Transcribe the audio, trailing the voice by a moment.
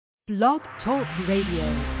Blog Talk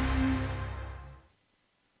Radio.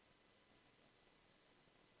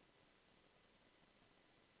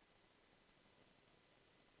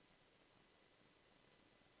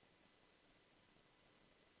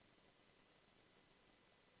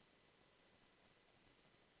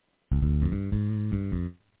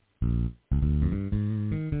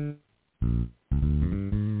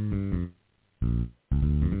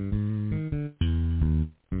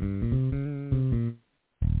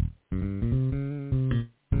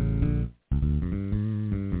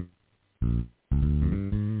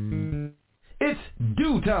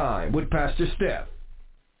 Time with Pastor Steph.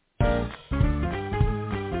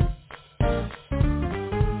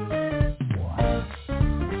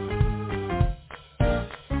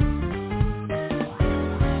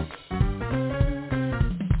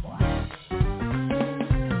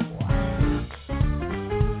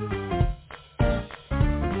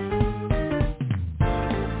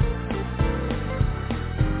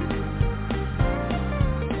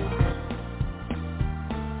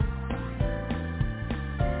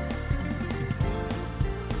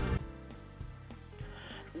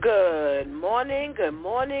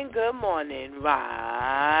 Good morning.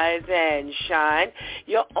 Rise and shine.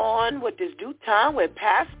 You're on with this Due Time with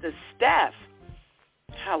Pastor Steph.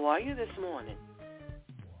 How are you this morning?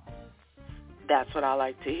 That's what I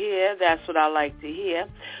like to hear.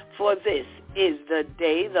 For this is the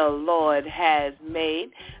day the Lord has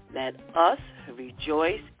made. Let us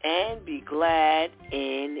rejoice and be glad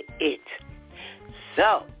in it.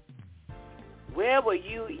 So, where were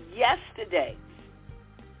you yesterday?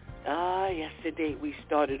 Yesterday we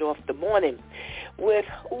started off the morning with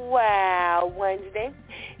Wow Wednesday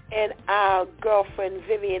and our girlfriend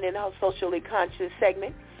Vivian in her Socially Conscious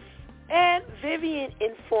segment. And Vivian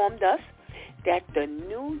informed us that the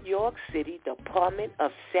New York City Department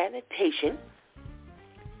of Sanitation,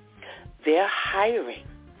 they're hiring,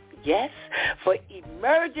 yes, for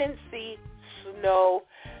emergency snow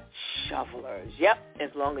shovelers. Yep, as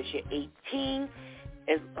long as you're 18,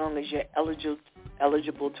 as long as you're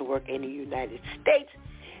eligible to work in the United States,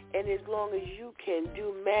 and as long as you can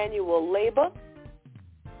do manual labor,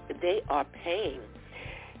 they are paying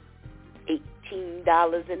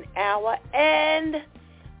 $18 an hour and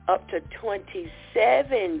up to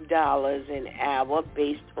 $27 an hour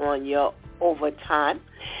based on your overtime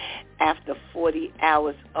after 40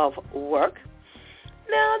 hours of work.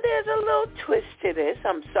 Now, there's a little twist to this.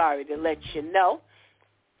 I'm sorry to let you know.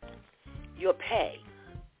 Your pay,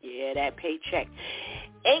 that paycheck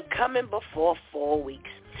ain't coming before 4 weeks.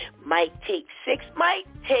 Might take 6, might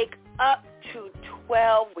take up to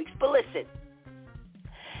 12 weeks. But listen,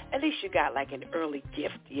 at least you got like an early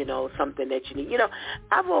gift, something that you need.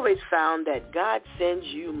 I've always found that God sends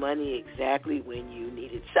you money exactly when you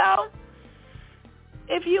need it. So,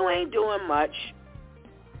 if you ain't doing much,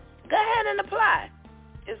 go ahead and apply.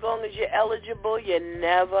 As long as you're eligible, you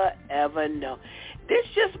never, ever know. This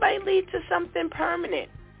just might lead to something permanent,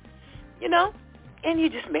 and you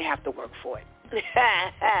just may have to work for it.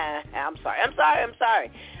 I'm sorry.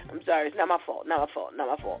 It's not my fault.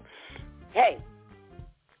 Hey,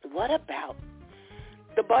 what about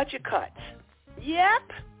the budget cuts?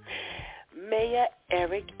 Yep. Mayor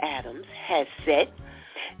Eric Adams has said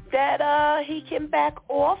that he can back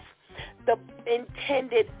off the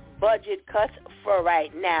intended budget cuts for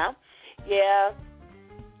right now. Yeah,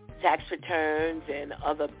 tax returns and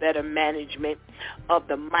other better management of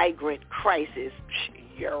the migrant crisis,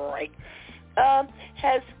 you're right,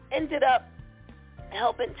 has ended up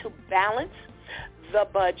helping to balance the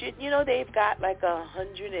budget. They've got like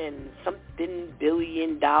 $100 and something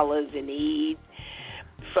billion in aid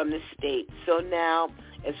from the state. So now,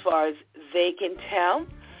 as far as they can tell,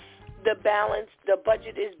 the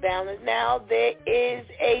budget is balanced. Now there is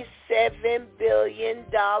a $7 billion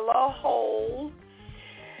hole.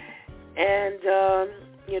 And,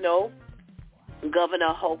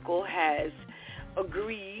 Governor Hochul has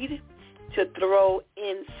agreed to throw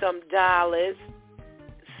in some dollars.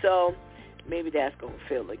 So maybe that's going to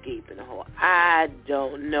fill a gaping hole. I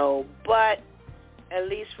don't know. But at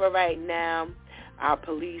least for right now, our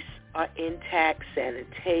police are intact.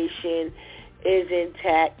 Sanitation is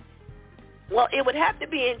intact. Well, it would have to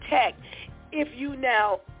be intact if you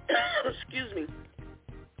now,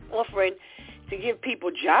 offering to give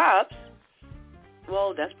people jobs.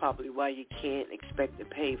 Well, that's probably why you can't expect to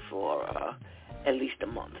pay for at least a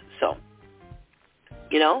month. So,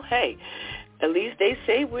 hey, at least they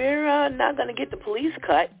say we're not going to get the police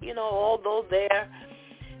cut. Although they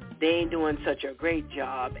ain't doing such a great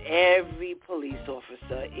job. Every police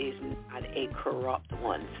officer is not a corrupt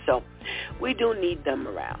one. So we do need them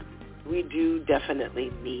around. We do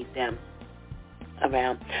definitely need them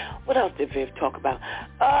around. What else did Viv talk about?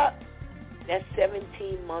 That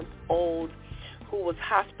 17-month-old who was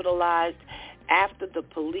hospitalized after the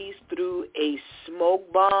police threw a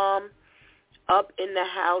smoke bomb up in the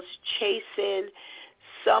house chasing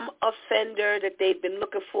some offender that they've been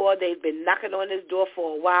looking for. They've been knocking on his door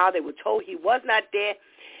for a while. They were told he was not there.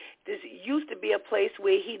 This used to be a place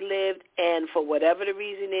where he lived, and for whatever the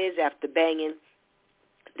reason is, after banging,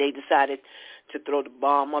 they decided to throw the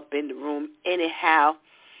bomb up in the room anyhow.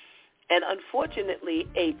 And unfortunately,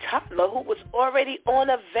 a toddler who was already on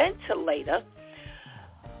a ventilator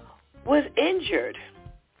was injured.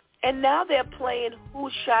 And now they're playing Who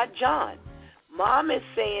Shot John. Mom is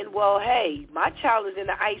saying, well, hey, my child is in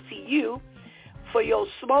the ICU for your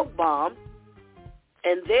smoke bomb.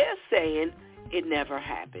 And they're saying it never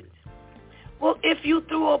happened. Well, if you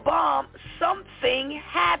threw a bomb, something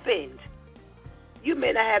happened. You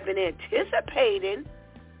may not have been anticipating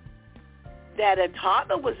that a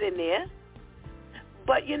toddler was in there.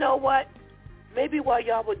 But you know what? Maybe while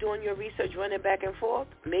y'all were doing your research, running back and forth,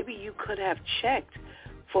 maybe you could have checked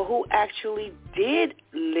for who actually did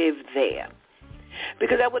live there.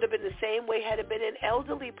 Because that would have been the same way had it been an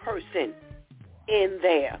elderly person in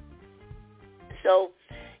there. So,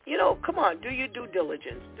 you know, come on, do your due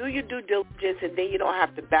diligence. Do your due diligence, and then you don't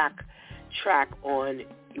have to backtrack on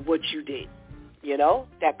what you did. You know,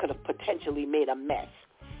 that could have potentially made a mess.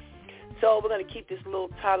 So we're going to keep this little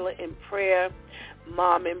toddler in prayer,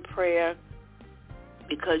 mom in prayer,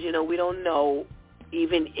 because, you know, we don't know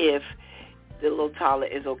even if the little toddler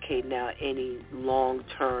is okay now, any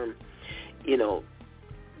long-term, you know,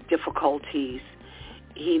 difficulties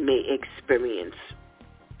he may experience.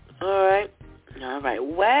 All right.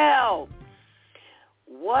 Well,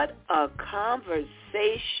 what a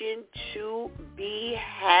conversation to be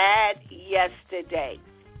had yesterday.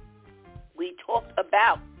 We talked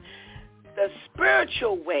about the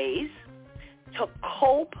spiritual ways to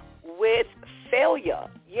cope with failure.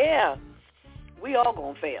 Yeah, we all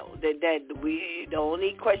gonna fail. The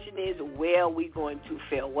only question is, where are we going to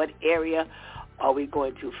fail? What area are we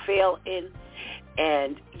going to fail in?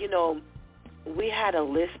 And, you know, we had a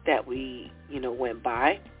list that we, you know, went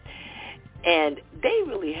by, and they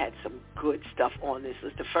really had some good stuff on this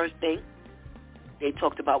list. The first thing they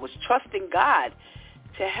talked about was trusting God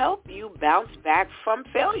to help you bounce back from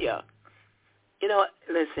failure. You know,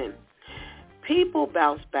 listen, people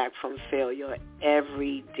bounce back from failure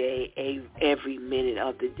every day, every minute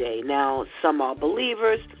of the day. Now, some are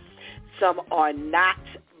believers, some are not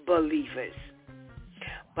believers.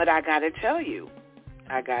 But I got to tell you,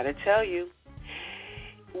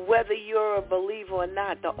 whether you're a believer or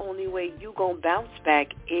not, the only way you going to bounce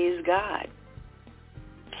back is God.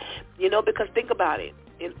 You know, because think about it.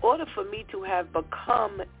 In order for me to have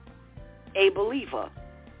become a believer,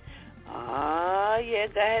 go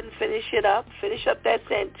ahead and finish up that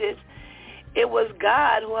sentence. It was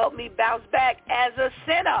God who helped me bounce back as a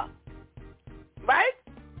sinner. Right?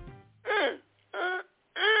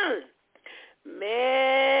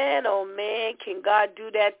 Man, oh man, can God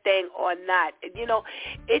do that thing or not? You know,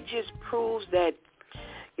 it just proves that,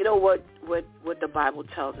 you know, what the Bible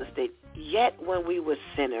tells us, that yet when we were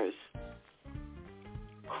sinners,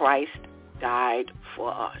 Christ died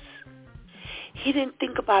for us. He didn't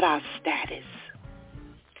think about our status.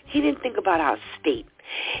 He didn't think about our state.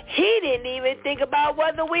 He didn't even think about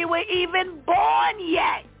whether we were even born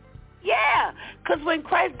yet. Yeah, because when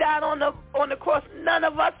Christ died on the cross, none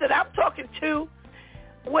of us that I'm talking to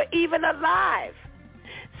were even alive.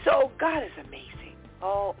 So God is amazing.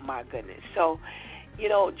 Oh, my goodness. So, you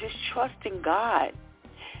know, just trusting God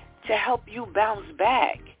to help you bounce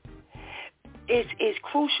back is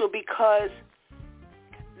crucial, because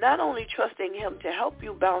not only trusting him to help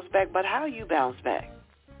you bounce back, but how you bounce back.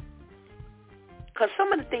 Because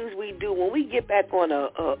some of the things we do when we get back on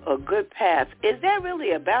a good path, is that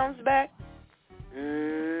really a bounce back?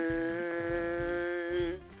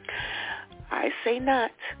 I say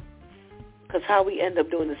not. Because how we end up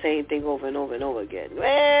doing the same thing over and over and over again.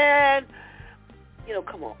 Man, you know,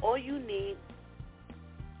 come on. All you need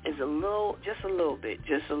is just a little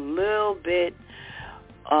bit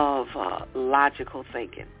of logical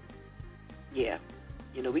thinking. Yeah.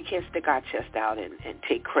 You know, we can't stick our chest out and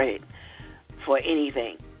take credit for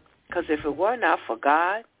anything. Because if it were not for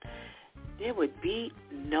God, there would be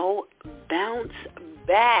no bounce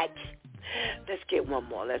back. Let's get one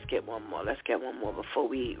more before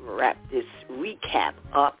we wrap this recap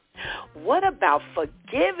up. What about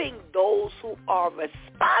forgiving those who are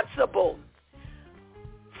responsible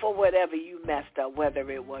for whatever you messed up,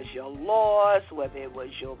 whether it was your loss, whether it was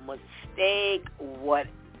your mistake, whatever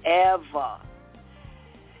ever.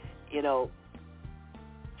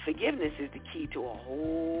 Forgiveness is the key to a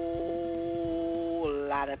whole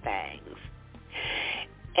lot of things.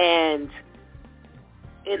 And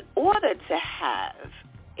in order to have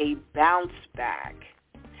a bounce back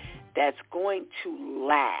that's going to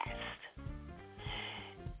last,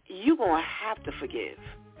 you're going to have to forgive.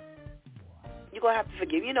 You're going to have to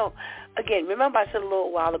forgive. Again, remember I said a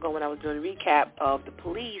little while ago when I was doing a recap of the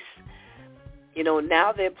police,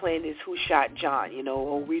 now they're playing this who shot John,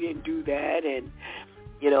 we didn't do that, and,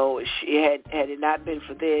 had it not been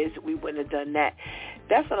for this, we wouldn't have done that.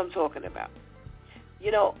 That's what I'm talking about.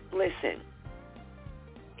 Listen,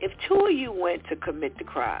 if two of you went to commit the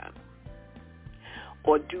crime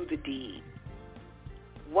or do the deed,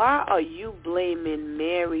 why are you blaming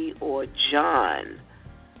Mary or John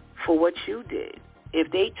for what you did?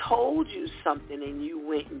 If they told you something and you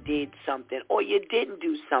went and did something, or you didn't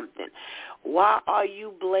do something, why are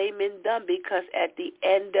you blaming them? Because at the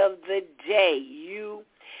end of the day, you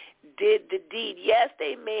did the deed. Yes,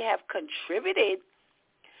 they may have contributed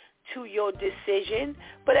to your decision,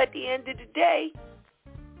 but at the end of the day,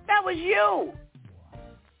 that was you.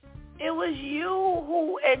 It was you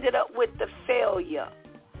who ended up with the failure.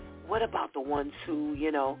 What about the ones who,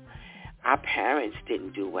 our parents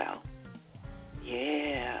didn't do well?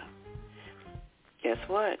 Yeah. Guess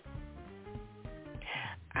what?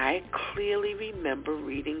 I clearly remember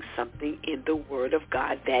reading something in the Word of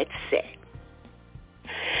God that said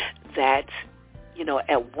that,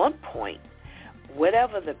 at one point,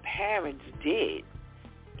 whatever the parents did,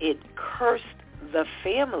 it cursed the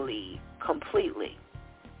family completely,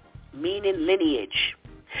 meaning lineage.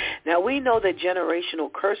 Now, we know that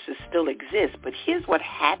generational curses still exist, but here's what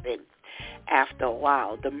happened after a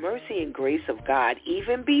while. The mercy and grace of God,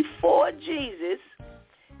 even before Jesus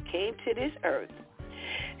came to this earth,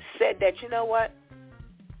 said that, you know what?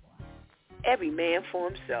 Every man for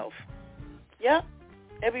himself. Yep,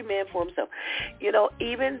 every man for himself.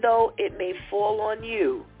 Even though it may fall on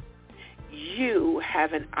you, you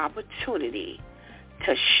have an opportunity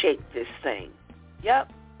to shake this thing.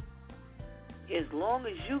 Yep. As long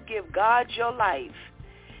as you give God your life,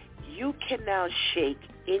 you can now shake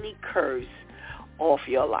any curse off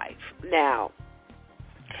your life. Now,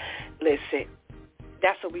 listen,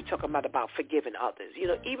 that's what we're talking about forgiving others.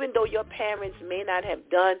 Even though your parents may not have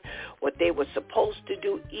done what they were supposed to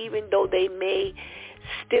do, even though they may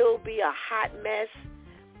still be a hot mess,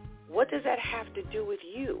 what does that have to do with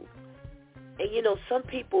you? And, some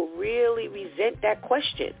people really resent that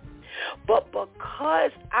question. But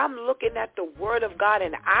because I'm looking at the Word of God,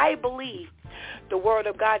 and I believe the Word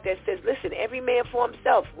of God that says, listen, every man for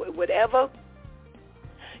himself, whatever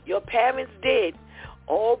your parents did,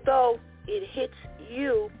 although it hits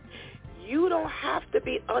you, you don't have to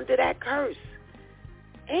be under that curse.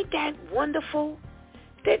 Ain't that wonderful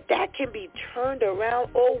that can be turned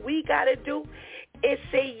around? All we got to do is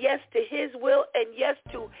say yes to his will and yes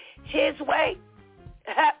to his way.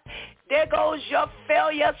 There goes your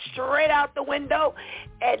failure straight out the window,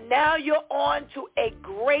 and now you're on to a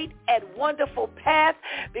great and wonderful path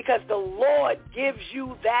because the Lord gives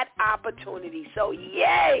you that opportunity. So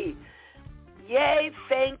yay,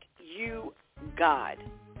 thank you, God.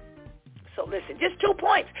 So listen, just 2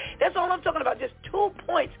 points. That's all I'm talking about, just 2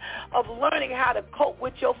 points of learning how to cope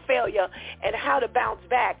with your failure and how to bounce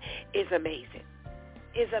back is amazing.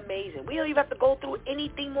 Is amazing. We don't even have to go through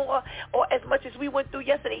anything more or as much as we went through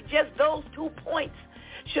yesterday. Just those 2 points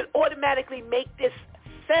should automatically make this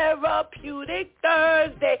Therapeutic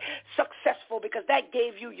Thursday successful because that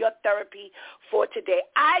gave you your therapy for today.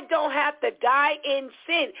 I don't have to die in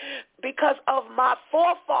sin because of my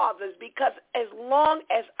forefathers, because as long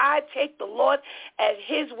as I take the Lord at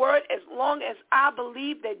his word, as long as I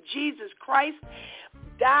believe that Jesus Christ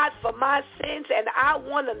died for my sins and I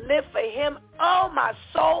want to live for him, oh, my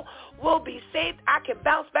soul will be saved. I can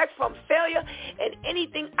bounce back from failure, and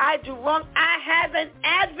anything I do wrong, I have an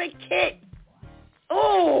advocate.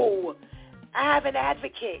 Oh, I have an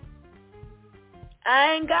advocate.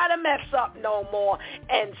 I ain't got to mess up no more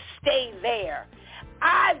and stay there.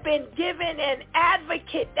 I've been given an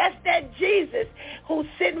advocate. That's that Jesus who's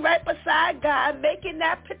sitting right beside God making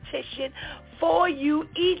that petition for you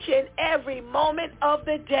each and every moment of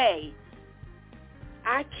the day.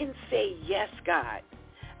 I can say, yes, God.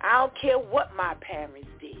 I don't care what my parents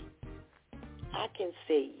did. I can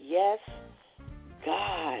say, yes,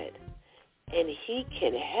 God. And he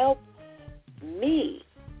can help me.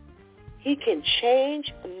 He can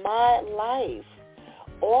change my life.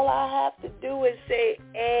 All I have to do is say,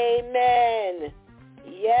 amen.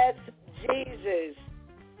 Yes, Jesus.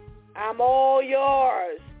 I'm all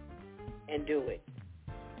yours. And do it.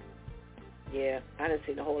 Yeah, I done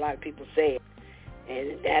seen a whole lot of people say it,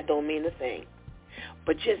 and that don't mean a thing.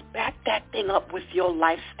 But just back that thing up with your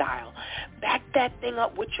lifestyle. Back that thing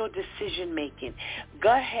up with your decision making. Go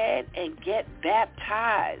ahead and get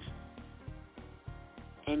baptized.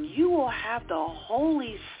 And you will have the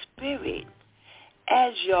Holy Spirit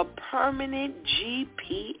as your permanent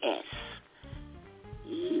GPS.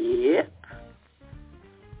 Yep.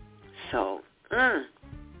 So,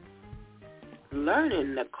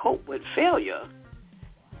 learning to cope with failure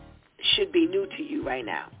should be new to you right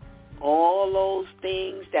now. All those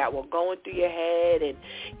things that were going through your head and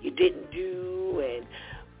you didn't do and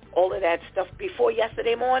all of that stuff before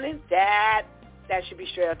yesterday morning, that should be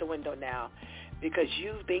straight out the window now because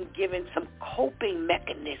you've been given some coping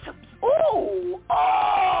mechanisms. Oh,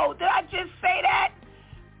 did I just say that?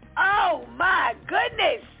 Oh, my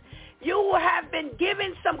goodness. You have been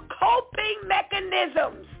given some coping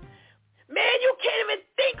mechanisms. Man, you can't even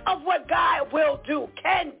think of what God will do,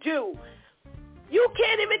 can do. You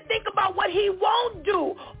can't even think about what he won't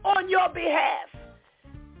do on your behalf.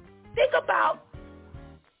 Think about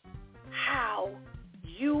how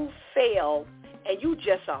you fail and you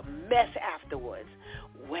just a mess afterwards.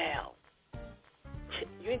 Well,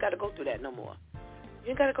 you ain't got to go through that no more. You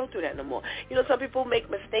ain't got to go through that no more. You know, some people make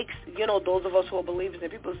mistakes, you know, those of us who are believers,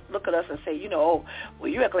 and people look at us and say, you know, oh, well,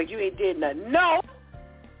 you act like you ain't did nothing. No,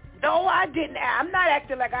 I didn't. I'm not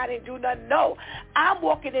acting like I didn't do nothing. No, I'm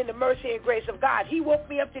walking in the mercy and grace of God. He woke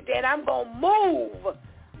me up today, and I'm going to move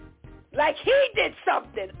like he did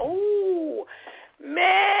something. Oh,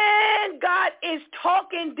 man, God is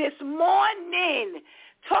talking this morning.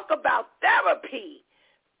 Talk about therapy.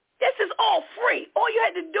 This is all free. All you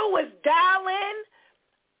had to do was dial in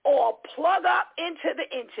or plug up into the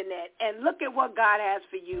internet and look at what God has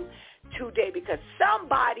for you today because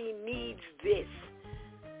somebody needs this.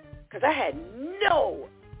 Because I had no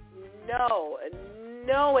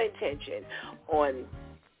intention on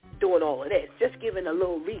doing all of this, just giving a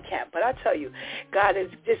little recap. But I tell you, God is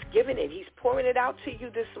just giving it. He's pouring it out to you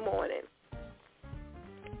this morning.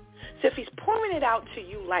 So if he's pouring it out to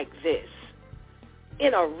you like this,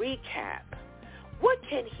 in a recap, what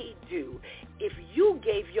can he do if you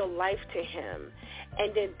gave your life to him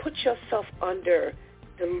and then put yourself under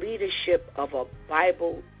the leadership of a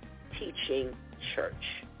Bible-teaching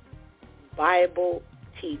church? Bible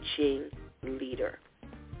teaching leader.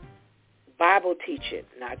 Bible teaching,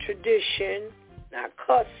 not tradition, not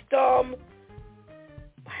custom.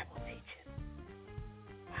 Bible teaching.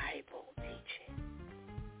 Bible teaching.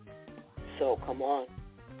 So come on.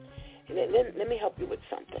 And let me help you with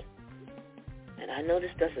something. And I know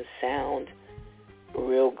this doesn't sound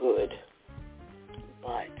real good,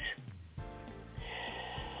 but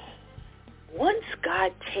once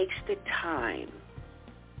God takes the time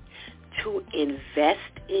to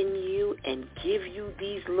invest in you and give you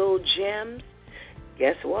these little gems,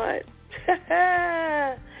 guess what?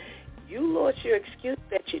 You lost your excuse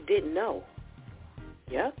that you didn't know.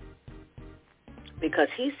 Yeah? Because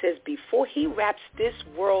he says before he wraps this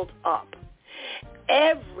world up,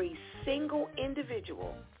 every single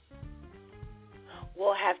individual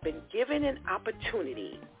will have been given an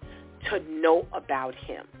opportunity to know about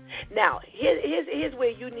him. Now, here's where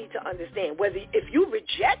you need to understand. If you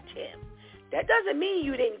reject him, that doesn't mean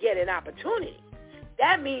you didn't get an opportunity.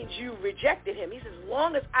 That means you rejected him. He says, as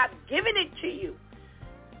long as I've given it to you.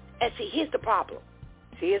 And see, here's the problem.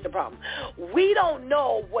 We don't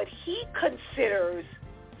know what he considers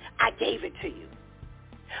I gave it to you.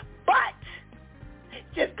 But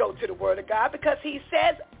just go to the Word of God because he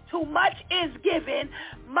says, too much is given,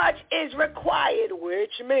 much is required,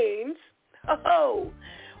 which means,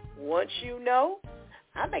 once you know,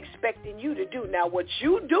 I'm expecting you to do. Now, what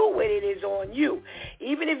you do with it is on you.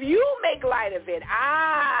 Even if you make light of it,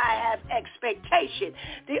 I have expectation.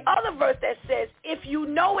 The other verse that says, if you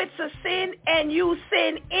know it's a sin and you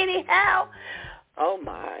sin anyhow, oh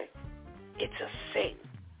my, it's a sin.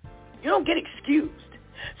 You don't get excused.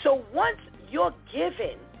 So once you're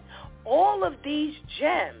given all of these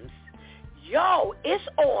gems, it's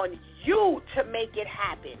on you to make it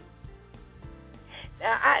happen.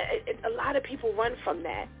 Now, a lot of people run from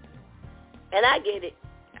that, and I get it.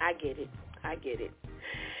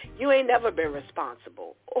 You ain't never been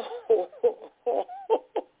responsible.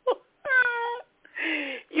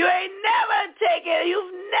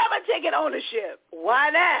 You've never taken ownership. Why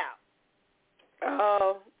now?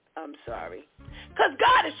 Oh, I'm sorry. Because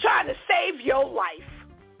God is trying to save your life.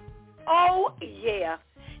 Oh, yeah.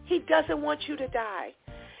 He doesn't want you to die.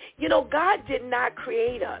 You know, God did not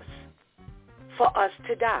create us for us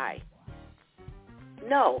to die.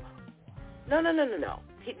 No.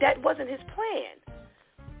 That wasn't his plan.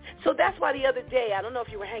 So that's why the other day, I don't know if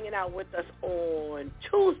you were hanging out with us on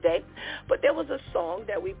Tuesday, but there was a song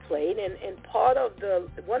that we played, and part of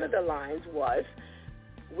one of the lines was,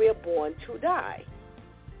 "We're born to die."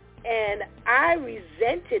 And I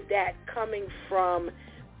resented that coming from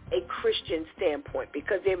a Christian standpoint,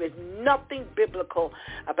 because there is nothing biblical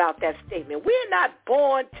about that statement. We're not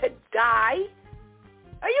born to die.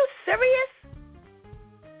 Are you serious?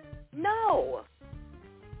 No.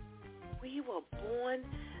 We were born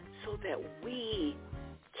so that we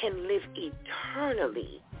can live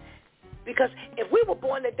eternally. Because if we were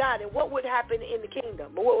born to die, then what would happen in the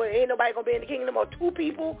kingdom? Ain't nobody going to be in the kingdom, or two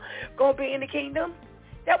people going to be in the kingdom?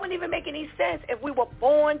 That wouldn't even make any sense if we were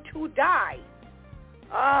born to die.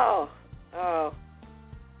 Oh,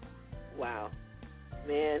 wow.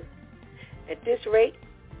 Man, at this rate,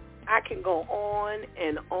 I can go on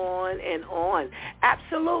and on and on.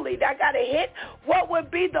 Absolutely. I got a hit. What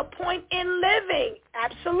would be the point in living?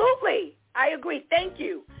 Absolutely. I agree. Thank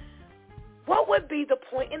you. What would be the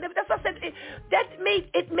point in living? That's what I said.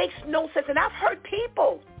 It makes no sense. And I've heard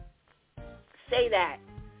people say that.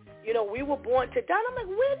 You know, we were born to die. I'm like,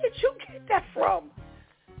 where did you get that from?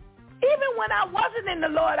 Even when I wasn't in the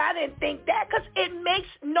Lord, I didn't think that, because it makes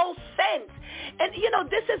no sense. And, you know,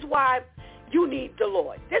 this is why you need the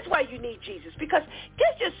Lord. That's why you need Jesus, because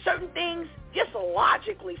there's just certain things, just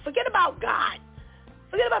logically, forget about God.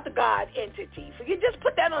 Forget about the God entity. Just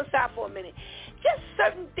put that on the side for a minute. Just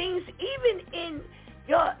certain things, even in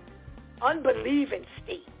your unbelieving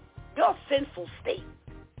state, your sinful state.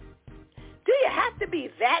 Do you have to be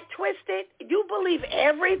that twisted? You believe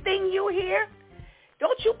everything you hear?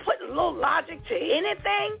 Don't you put a little logic to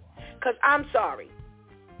anything? Because I'm sorry,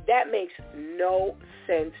 that makes no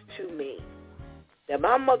sense to me. That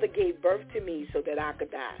my mother gave birth to me so that I could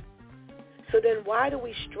die. So then why do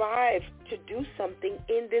we strive to do something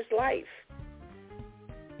in this life?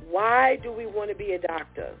 Why do we want to be a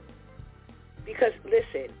doctor? Because,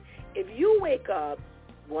 listen, if you wake up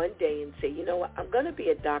one day and say, you know what, I'm going to be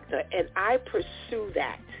a doctor, and I pursue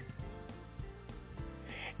that,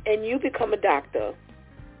 and you become a doctor,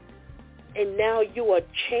 and now you are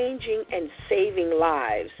changing and saving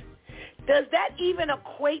lives, does that even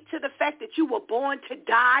equate to the fact that you were born to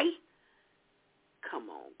die? Come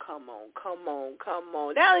on.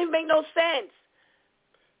 That don't even make no sense.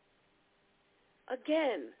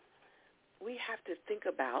 Again, we have to think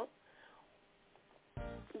about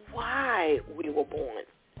why we were born.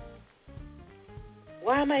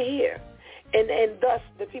 Why am I here? And thus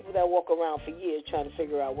the people that walk around for years trying to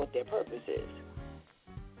figure out what their purpose is.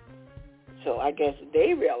 So I guess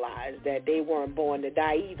they realize that they weren't born to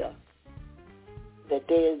die either. That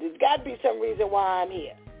there's got to be some reason why I'm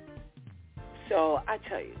here. So I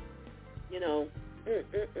tell you, you know,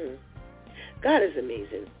 God is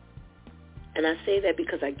amazing. And I say that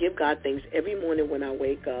because I give God thanks every morning when I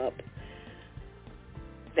wake up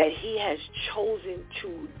that he has chosen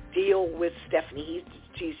to deal with Stephanie.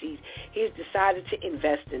 He's decided to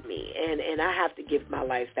invest in me, and I have to give my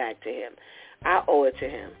life back to him. I owe it to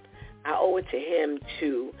him. I owe it to him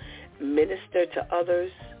to minister to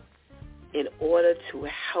others in order to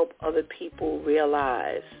help other people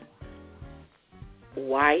realize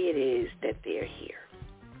why it is that they're here.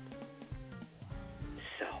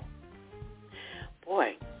 So,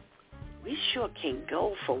 boy, we sure can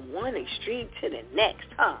go from one extreme to the next,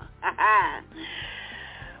 huh?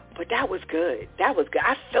 But that was good.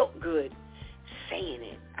 I felt good saying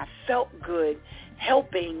it. I felt good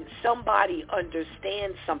helping somebody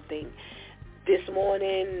understand something this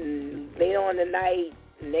morning, later on tonight,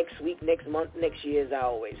 next week, next month, next year, as I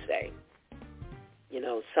always say. You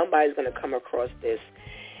know, somebody's going to come across this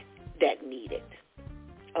that need it.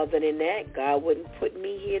 Other than that, God wouldn't put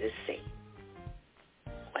me here to say.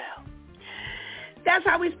 Well, that's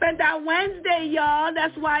how we spent our Wednesday, y'all.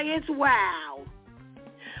 That's why it's wow.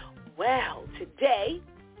 Well, today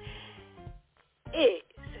is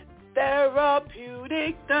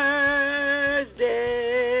Therapeutic Thursday.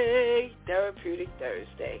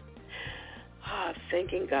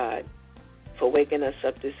 Thanking God for waking us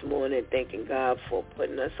up this morning. Thanking God for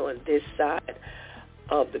putting us on this side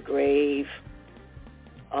of the grave.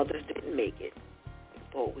 Others didn't make it,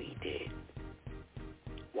 but we did.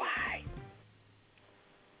 Why?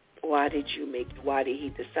 Why did you make it? Why did he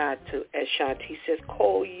decide to, as Shanti says,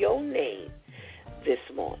 call your name this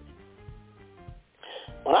morning?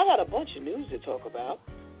 Well, I got a bunch of news to talk about,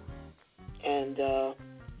 and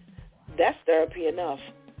that's therapy enough,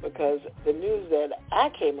 because the news that I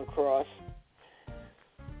came across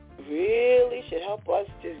really should help us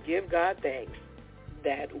just give God thanks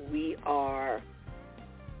that we are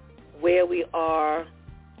where we are,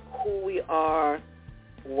 who we are,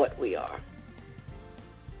 what we are,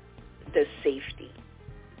 the safety,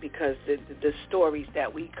 because the stories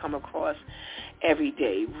that we come across every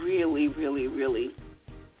day really, really, really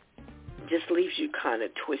just leaves you kind of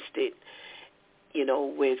twisted, you know,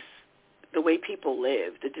 with the way people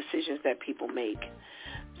live, the decisions that people make.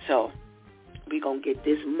 So we're going to get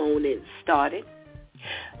this morning started.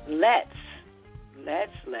 Let's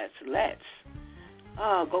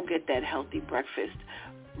go get that healthy breakfast.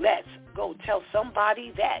 Let's go tell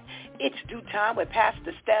somebody that it's Due Time with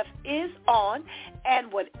Pastor Steph is on.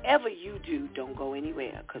 And whatever you do, don't go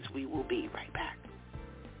anywhere, because we will be right back.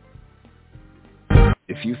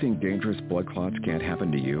 If you think dangerous blood clots can't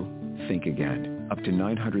happen to you, think again. Up to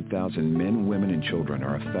 900,000 men, women, and children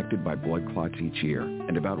are affected by blood clots each year,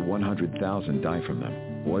 and about 100,000 die from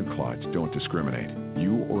them. Blood clots don't discriminate.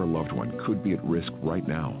 You or a loved one could be at risk right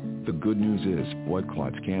now. The good news is blood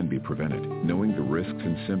clots can be prevented. Knowing the risks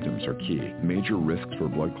and symptoms are key. Major risks for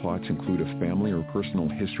blood clots include a family or personal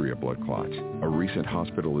history of blood clots, a recent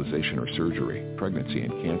hospitalization or surgery, pregnancy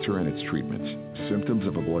and cancer and its treatments. Symptoms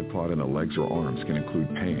of a blood clot in the legs or arms can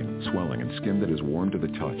include pain, swelling, and skin that is warm to the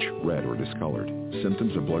touch, red or discolored.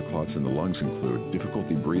 Symptoms of blood clots in the lungs include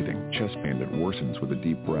difficulty breathing, chest pain that worsens with a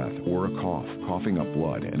deep breath, or a cough, coughing up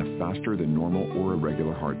blood, and a faster than normal or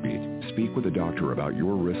irregular heartbeat. Speak with a doctor about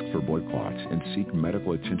your risk for blood clots and seek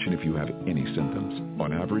medical attention if you have any symptoms.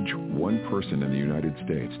 On average, one person in the United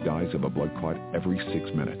States dies of a blood clot every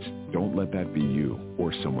 6 minutes. Don't let that be you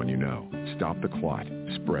or someone you know. Stop the clot.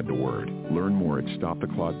 Spread the word. Learn more at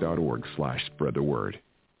stoptheclot.org/spreadtheword.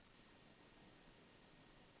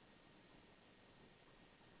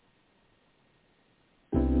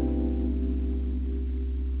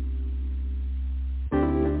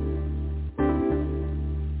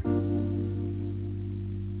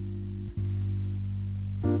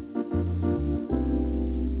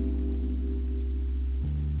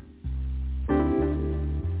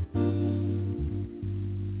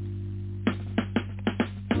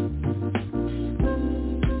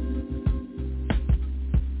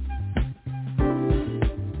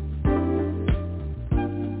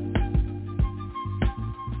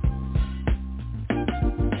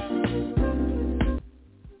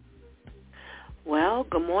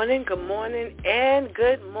 Good morning, and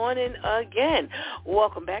good morning again.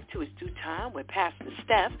 Welcome back to It's Due Time with Pastor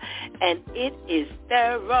Steph, and it is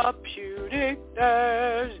Therapeutic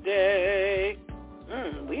Thursday.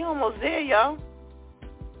 We almost there, y'all.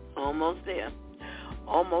 Almost there.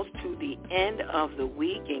 Almost to the end of the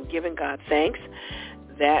week, and giving God thanks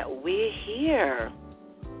that we're here.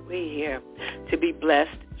 We're here to be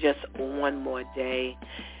blessed just one more day.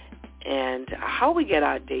 And how we get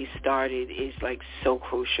our day started is like so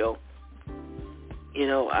crucial. You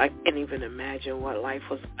know, I can't even imagine what life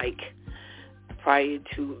was like prior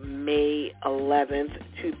to May 11th,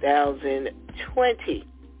 2020,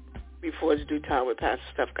 before It's Due Time with Pastor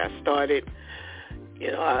Steph got started.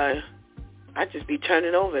 You know, I'd just be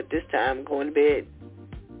turning over at this time, going to bed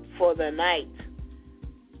for the night.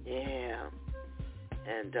 Yeah.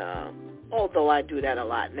 And although I do that a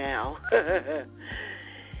lot now,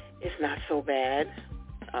 it's not so bad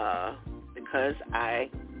because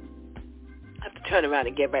I have to turn around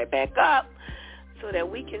and get right back up so that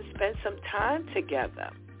we can spend some time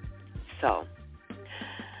together. So,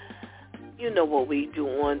 you know what we do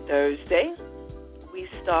on Thursday. We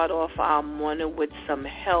start off our morning with some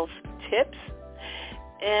health tips.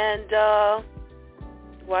 And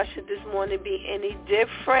why should this morning be any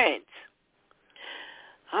different?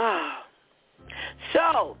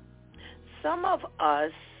 So, some of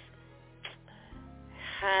us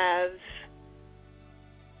have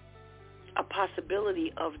a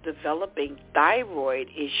possibility of developing thyroid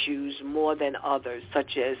issues more than others,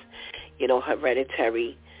 such as, you know,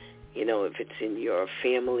 hereditary, you know, if it's in your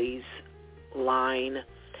family's line,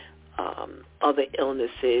 other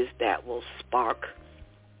illnesses that will spark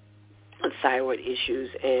thyroid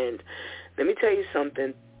issues. And let me tell you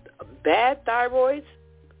something, bad thyroids,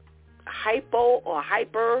 hypo or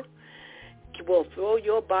hyper, will throw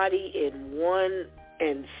your body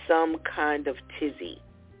in some kind of tizzy.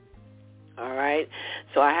 All right?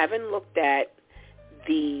 So I haven't looked at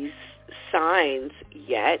these signs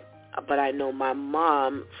yet, but I know my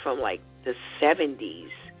mom from like the 70s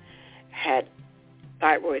had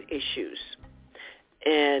thyroid issues.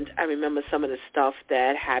 And I remember some of the stuff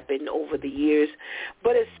that happened over the years,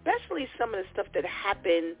 but especially some of the stuff that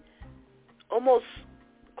happened almost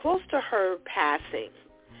close to her passing.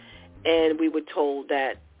 And we were told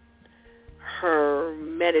that her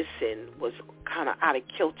medicine was kind of out of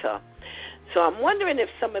kilter. So I'm wondering if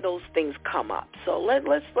some of those things come up. So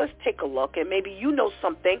let's take a look, and maybe you know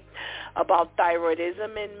something about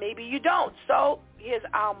thyroidism, and maybe you don't. So here's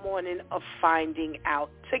our morning of finding out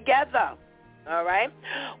together. All right?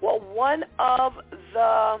 Well, one of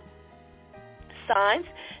the signs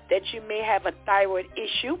that you may have a thyroid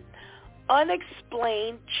issue,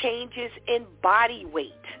 unexplained changes in body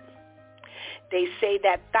weight. They say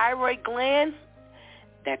that thyroid gland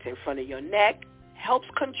that's in front of your neck helps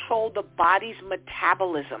control the body's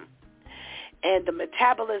metabolism. And the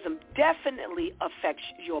metabolism definitely affects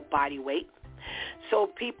your body weight. So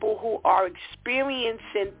people who are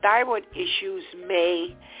experiencing thyroid issues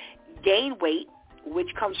may gain weight,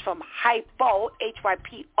 which comes from hypo,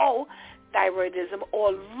 H-Y-P-O, thyroidism,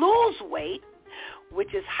 or lose weight,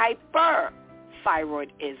 which is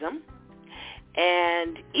hyperthyroidism.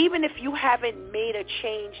 And even if you haven't made a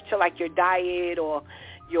change to like your diet or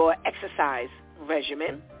your exercise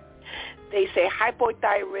regimen, they say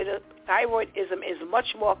hypothyroidism is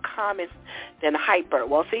much more common than hyper.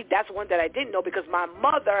 Well, see, that's one that I didn't know because my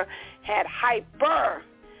mother had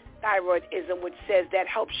hyperthyroidism, which says that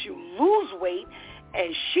helps you lose weight,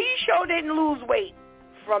 and she sure didn't lose weight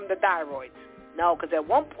from the thyroids. No, because at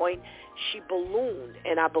one point she ballooned,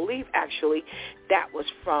 and I believe actually that was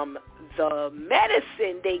from the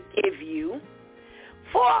medicine they give you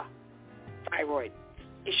for thyroid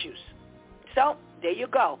issues. So there you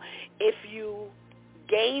go. If you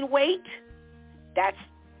gain weight, that's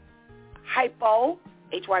hypo,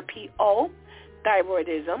 H-Y-P-O,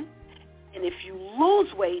 thyroidism. And if you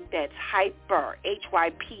lose weight, that's hyper,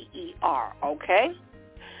 H-Y-P-E-R, okay?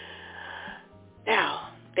 Now,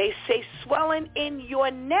 they say swelling in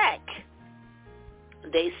your neck.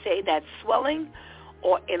 They say that swelling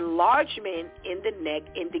or enlargement in the neck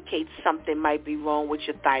indicates something might be wrong with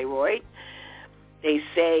your thyroid. They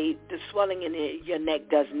say the swelling in your neck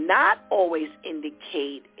does not always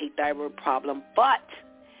indicate a thyroid problem, but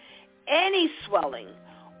any swelling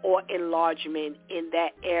or enlargement in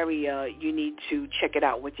that area, you need to check it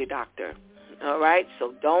out with your doctor. All right?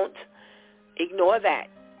 So don't ignore that.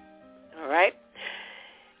 All right?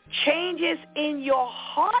 Changes in your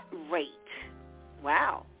heart rate.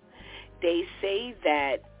 Wow. They say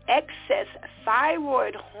that excess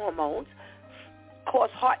thyroid hormones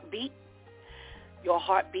cause your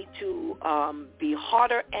heartbeat to be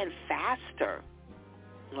harder and faster.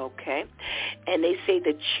 Okay? And they say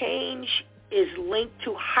the change is linked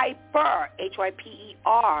to hyper,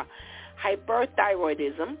 H-Y-P-E-R,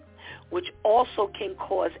 hyperthyroidism, which also can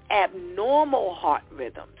cause abnormal heart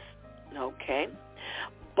rhythms. Okay?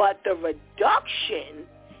 But the reduction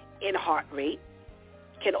in heart rate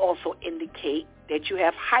can also indicate that you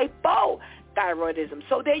have hypothyroidism.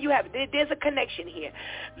 So there you have it. There's a connection here.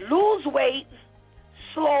 Lose weight,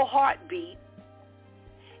 slow heartbeat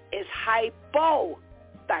is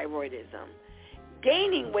hypothyroidism.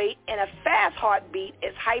 Gaining weight and a fast heartbeat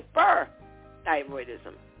is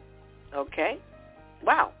hyperthyroidism. Okay?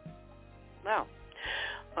 Wow.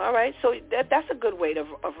 All right, so that's a good way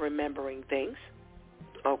of remembering things.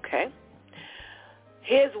 Okay.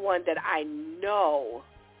 Here's one that I know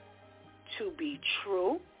to be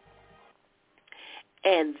true,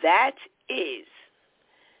 and that is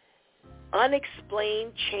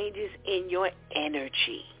unexplained changes in your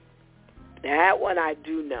energy. That one I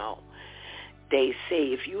do know. They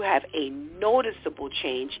say if you have a noticeable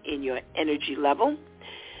change in your energy level,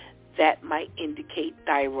 that might indicate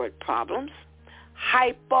thyroid problems.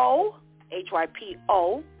 Hypo,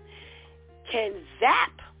 H-Y-P-O, can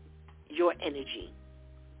zap your energy,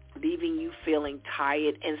 leaving you feeling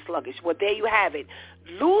tired and sluggish. Well, there you have it.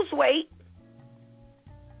 Lose weight,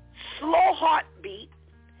 slow heartbeat,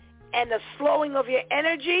 and the slowing of your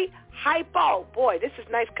energy, hypo. Boy, this is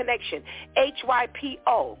nice connection.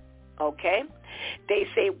 H-Y-P-O, okay? They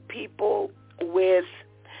say people with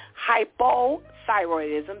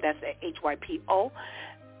hypothyroidism, that's the H-Y-P-O,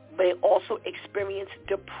 may also experience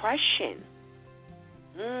depression.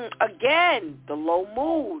 Again, the low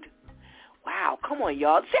mood. Wow, come on,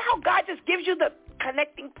 y'all. See how God just gives you the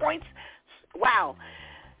connecting points? Wow.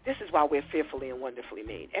 This is why we're fearfully and wonderfully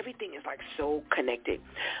made. Everything is like so connected.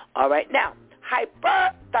 All right, now,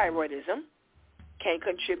 hyperthyroidism can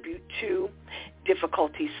contribute to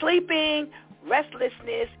difficulty sleeping,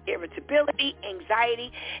 restlessness, irritability,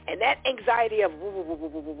 anxiety, and that anxiety of woo, woo, woo, woo,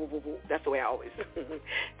 woo, woo, woo, woo. That's the way I always,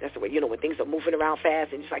 that's the way, when things are moving around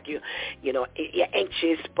fast and it's like you're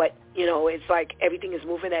anxious, but, it's like everything is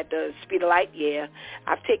moving at the speed of light. Yeah,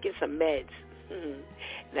 I've taken some meds. And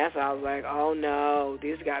that's why I was like, oh no,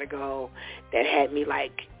 this got to go. That had me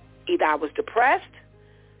like, either I was depressed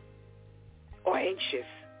or anxious,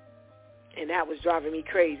 and that was driving me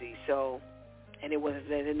crazy. So and it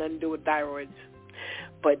had nothing to do with thyroids.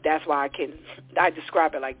 But that's why I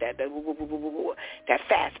describe it like that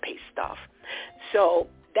fast-paced stuff. So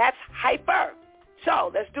that's hyper.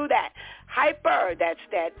 So let's do that. Hyper, that's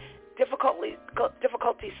that difficulty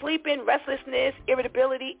sleeping, restlessness,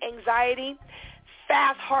 irritability, anxiety,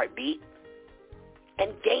 fast heartbeat,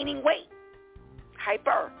 and gaining weight.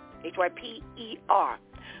 Hyper, Hyper.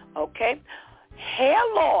 Okay? Hair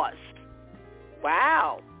loss.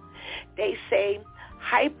 Wow. They say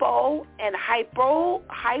hypo and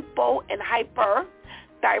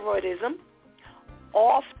hyperthyroidism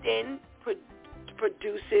often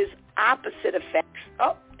produces opposite effects.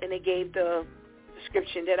 Oh, and they gave the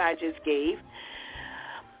description that I just gave.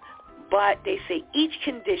 But they say each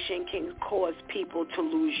condition can cause people to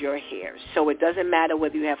lose your hair. So it doesn't matter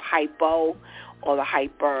whether you have hypo or the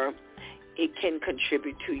hyper. It can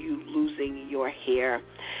contribute to you losing your hair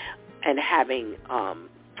and having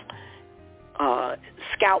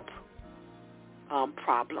scalp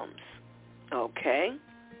problems. Okay?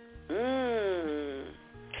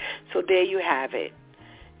 So there you have it.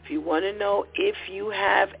 If you want to know if you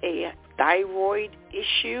have a thyroid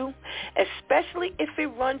issue, especially if it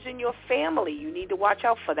runs in your family, you need to watch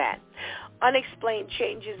out for that. Unexplained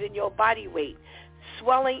changes in your body weight,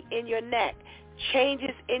 swelling in your neck,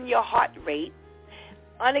 changes in your heart rate,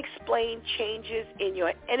 unexplained changes in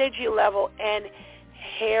your energy level, and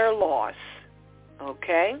hair loss.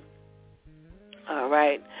 Okay? All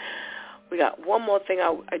right. We got one more thing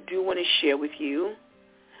I do want to share with you.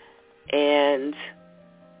 And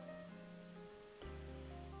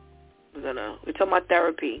we're talking about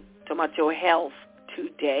therapy, talking about your health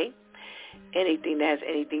today. Anything that has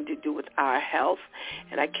anything to do with our health.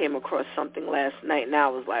 And I came across something last night, and I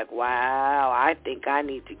was like, wow, I think I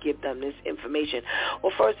need to give them this information.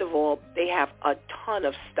 Well, first of all, they have a ton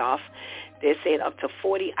of stuff. They're saying up to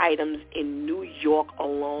 40 items in New York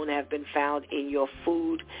alone have been found in your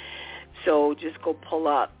food. So just go pull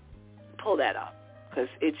that up, because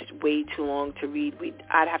it's way too long to read.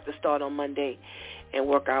 I'd have to start on Monday and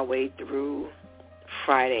work our way through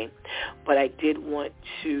Friday. But I did want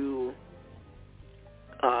to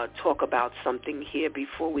talk about something here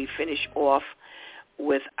before we finish off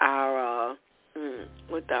with our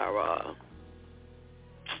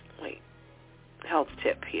health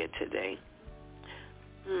tip here today.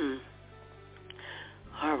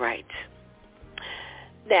 All right.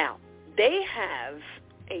 Now, they have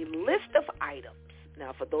a list of items.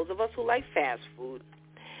 Now, for those of us who like fast food,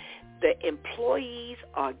 the employees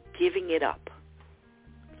are giving it up.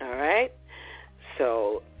 All right?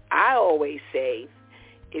 So I always say,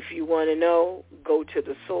 if you want to know, go to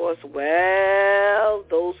the source. Well,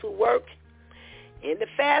 those who work in the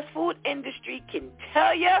fast food industry can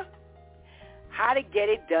tell you how to get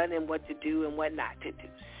it done and what to do and what not to do.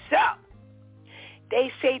 So, they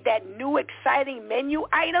say that new exciting menu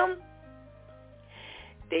item,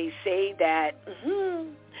 they say that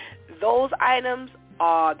those items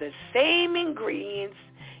are the same ingredients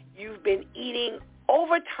you've been eating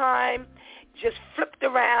over time, just flipped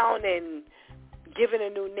around and given a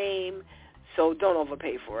new name, so don't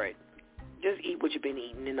overpay for it. Just eat what you've been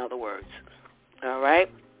eating, in other words. All right?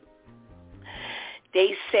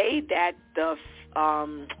 They say that the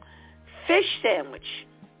fish sandwich,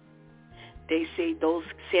 they say those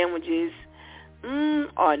sandwiches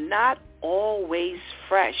are not always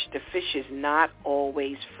fresh. The fish is not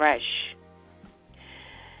always fresh.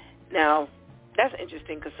 Now, that's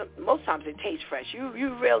interesting, because most times it tastes fresh.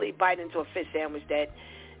 You really bite into a fish sandwich that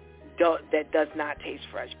does not taste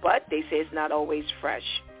fresh, but they say it's not always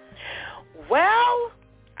fresh. Well,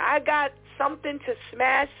 I got something to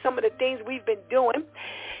smash some of the things we've been doing.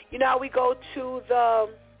 You know how we go to the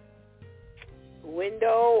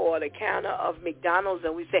window or the counter of McDonald's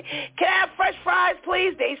and we say, can I have fresh fries,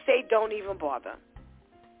 please? They say, don't even bother.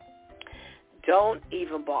 Don't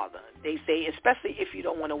even bother. They say, especially if you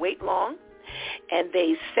don't want to wait long. And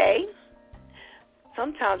they say,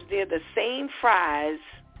 sometimes they're the same fries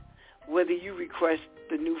whether you request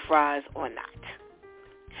the new fries or not.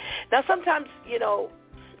 Now, sometimes,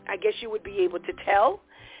 I guess you would be able to tell,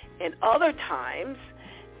 and other times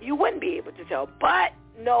you wouldn't be able to tell. But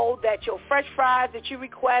know that your fresh fries that you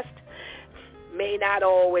request may not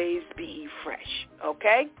always be fresh,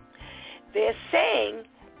 okay? They're saying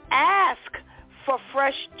ask for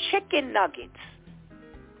fresh chicken nuggets.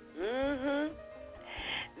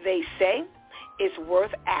 They say it's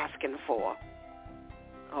worth asking for.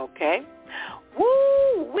 Okay?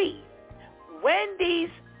 Woo-wee. Wendy's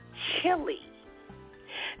chili.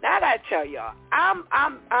 Now I gotta tell y'all, I'm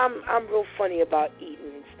real funny about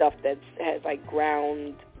eating stuff that has like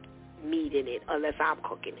ground meat in it, unless I'm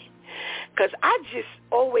cooking it. Because I just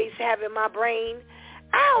always have in my brain,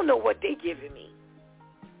 I don't know what they're giving me.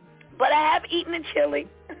 But I have eaten the chili.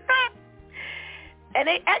 And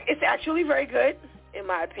it's actually very good, in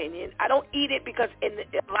my opinion. I don't eat it because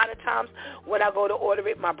a lot of times when I go to order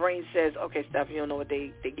it, my brain says, okay, Steph, you don't know what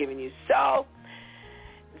they're giving you. So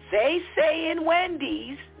they say in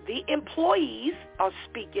Wendy's, the employees are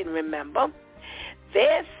speaking, remember.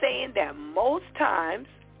 They're saying that most times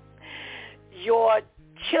your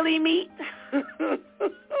chili meat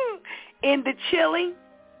in the chili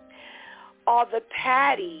are the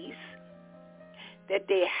patties that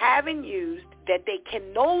they haven't used, that they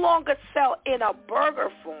can no longer sell in a burger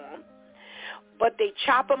form, but they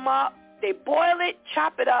chop them up, they boil it,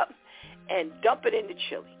 chop it up, and dump it in the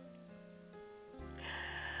chili.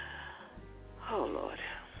 Oh, Lord.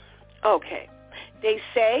 Okay. They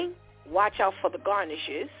say, watch out for the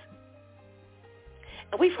garnishes.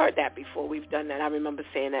 And we've heard that before. We've done that. I remember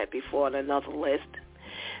saying that before on another list.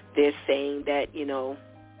 They're saying that,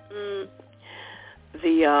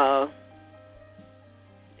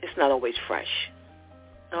 it's not always fresh.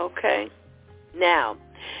 Okay? Now,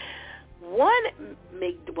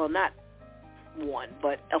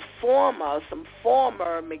 some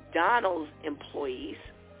former McDonald's employees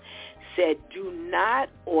said do not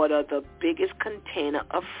order the biggest container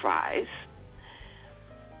of fries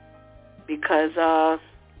because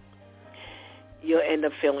you'll end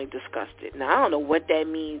up feeling disgusted. Now, I don't know what that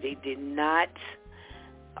means. They did not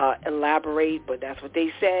elaborate, but that's what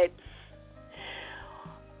they said.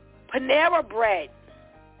 Panera Bread,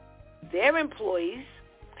 their employees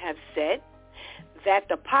have said that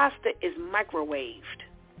the pasta is microwaved.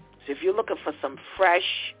 So if you're looking for some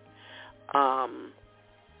fresh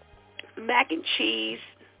mac and cheese,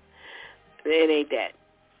 it ain't that.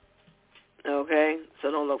 Okay? So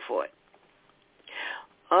don't look for it.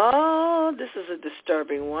 Oh, this is a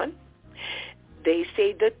disturbing one. They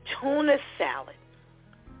say the tuna salad.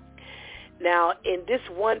 Now, in this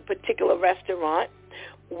one particular restaurant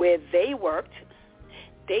where they worked,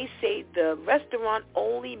 they say the restaurant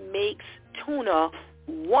only makes tuna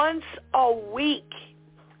once a week.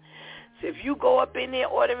 So if you go up in there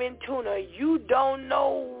ordering tuna, you don't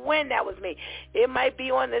know when that was made. It might be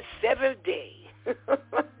on the 7th day.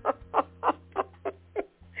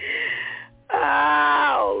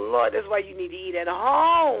 Oh, Lord, that's why you need to eat at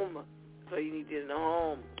home. That's why you need to eat at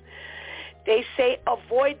home. They say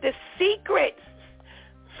avoid the secret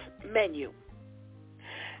menu.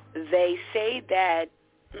 They say that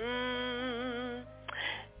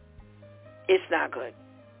it's not good.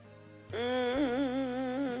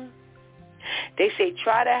 They say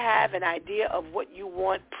try to have an idea of what you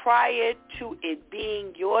want prior to it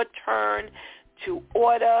being your turn to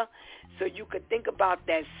order, so you could think about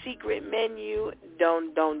that secret menu.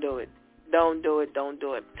 Don't do it. Don't do it. Don't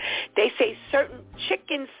do it. They say certain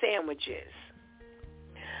chicken sandwiches.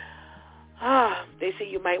 They say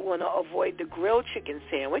you might want to avoid the grilled chicken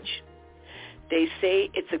sandwich. They say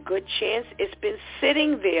it's a good chance it's been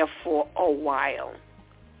sitting there for a while.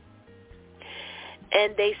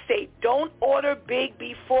 And they say don't order big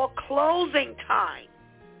before closing time.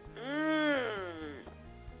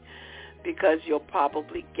 Because you'll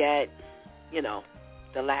probably get,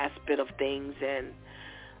 the last bit of things, and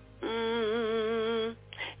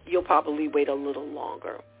you'll probably wait a little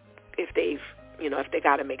longer if they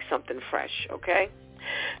got to make something fresh, okay?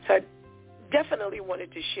 So I definitely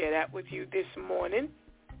wanted to share that with you this morning.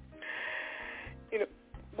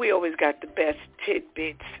 We always got the best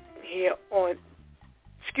tidbits here on,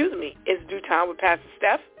 It's Due Time with Pastor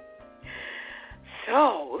Steph.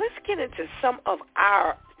 So let's get into some of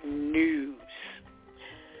our news.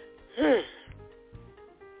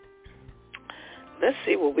 Let's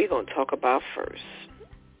see what we're going to talk about first.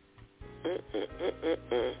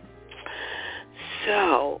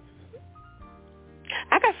 So,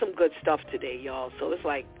 I got some good stuff today, y'all. So it's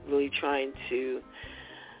like really trying to...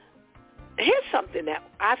 Here's something that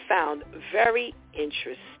I found very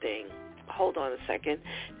interesting. Hold on a second.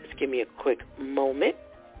 Just give me a quick moment.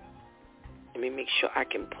 Let me make sure I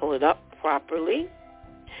can pull it up properly.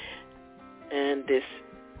 And this...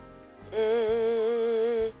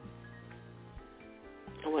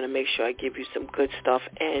 I want to make sure I give you some good stuff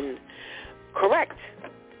and correct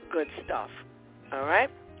good stuff. All right?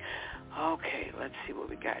 Okay, let's see what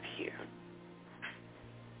we got here.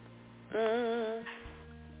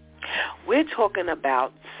 We're talking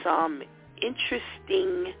about some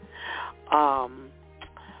interesting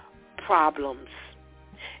problems.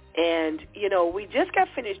 And, we just got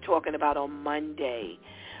finished talking about on Monday,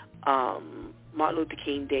 Martin Luther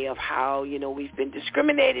King Day, of how, we've been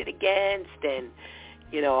discriminated against, and,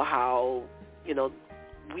 how,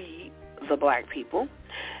 we the black people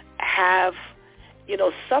have,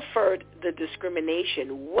 suffered the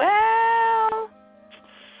discrimination. Well,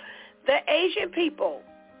 the Asian people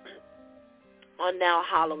are now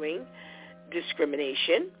hollering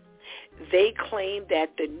discrimination. They claim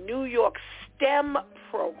that the New York STEM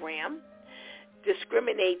program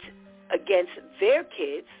discriminates against their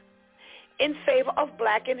kids in favor of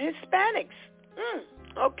black and Hispanics.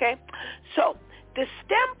 Okay. So the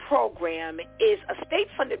STEM program is a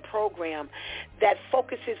state-funded program that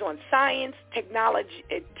focuses on science, technology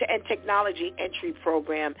entry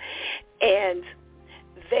program. And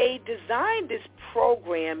they designed this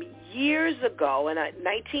program years ago. In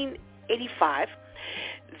 1985,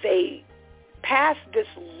 they passed this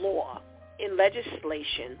law in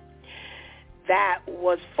legislation that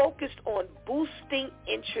was focused on boosting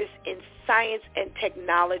interest in science and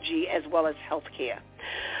technology as well as healthcare.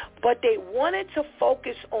 But they wanted to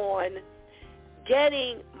focus on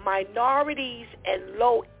getting minorities and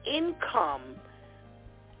low-income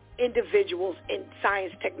individuals in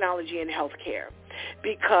science, technology, and healthcare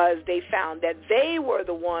because they found that they were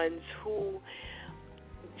the ones who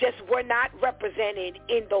just were not represented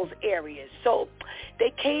in those areas. So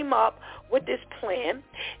they came up with this plan,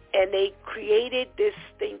 and they created this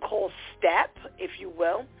thing called STEP, if you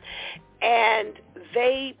will, and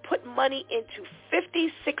they put money into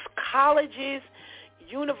 56 colleges,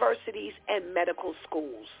 universities, and medical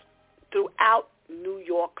schools throughout New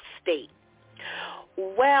York State.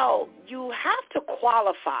 Well, you have to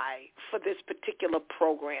qualify for this particular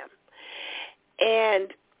program.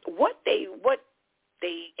 And what they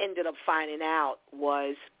ended up finding out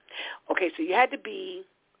was, okay, so you had to be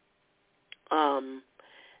 7th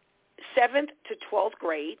to 12th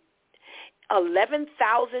grade,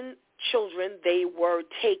 11,000 children they were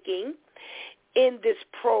taking in this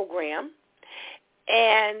program,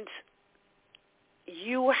 and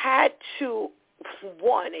you had to,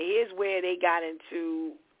 here's where they got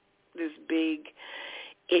into this big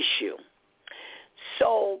issue.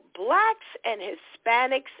 So blacks and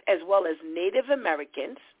Hispanics as well as Native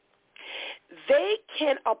Americans, they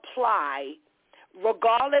can apply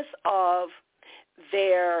regardless of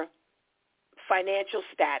their financial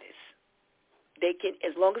status. They can,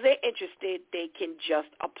 as long as they're interested, they can just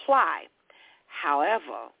apply.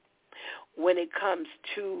 However, when it comes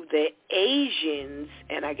to the Asians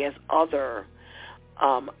and I guess other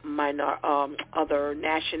other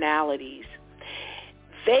nationalities,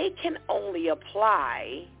 they can only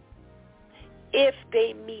apply if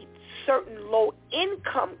they meet certain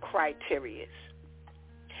low-income criteria.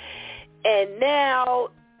 And now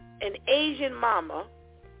an Asian mama,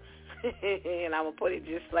 and I'm going to put it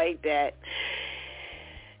just like that,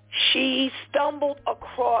 she stumbled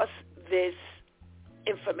across this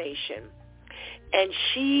information, and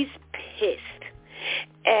she's pissed.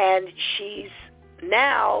 And she's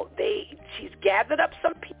gathered up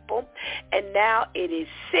some people, and now it is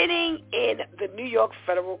sitting in the New York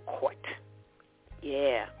federal court.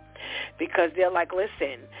 Yeah, because they're like,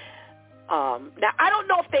 listen, now I don't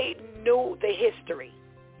know if they knew the history,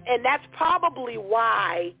 and that's probably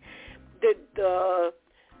why the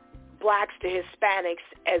blacks, the Hispanics,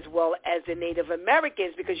 as well as the Native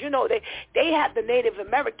Americans, because, they have the Native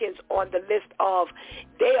Americans on the list of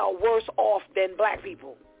they are worse off than black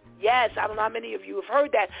people. Yes, I don't know how many of you have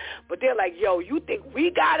heard that, but they're like, yo, you think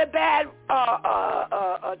we got a bad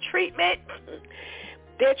treatment?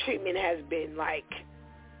 Their treatment has been, like,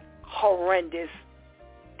 horrendous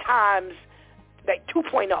times, like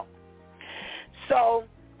 2.0. So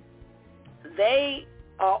they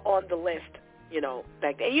are on the list,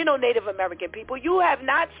 back then. Native American people, you have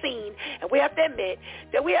not seen, and we have to admit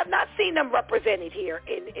that we have not seen them represented here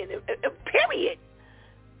in period.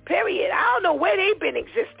 Period. I don't know where they've been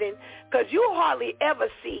existing, because you hardly ever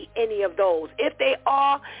see any of those. If they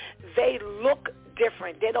are, they look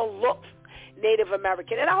different. They don't look Native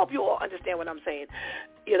American. And I hope you all understand what I'm saying.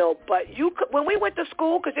 But when we went to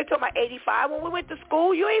school, because they're talking about 85, when we went to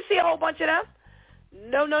school, you ain't see a whole bunch of them.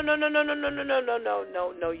 No,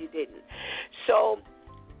 you didn't. So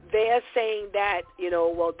they're saying that,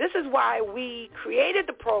 well, this is why we created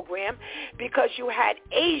the program, because you had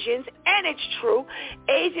Asians, and it's true,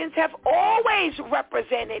 Asians have always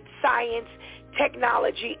represented science,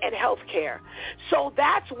 technology, and healthcare. So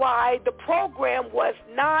that's why the program was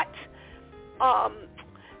not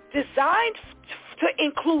designed to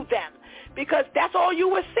include them, because that's all you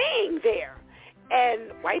were seeing there,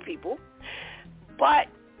 and white people. But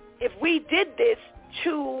if we did this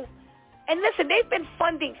to, and listen, they've been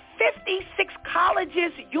funding 56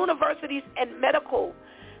 colleges, universities, and medical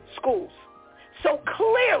schools. So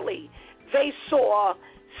clearly they saw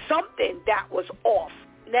something that was off.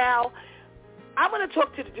 Now, I'm going to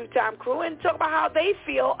talk to the Due Time crew and talk about how they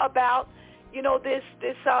feel about, this,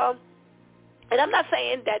 and I'm not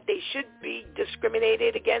saying that they should be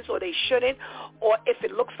discriminated against or they shouldn't, or if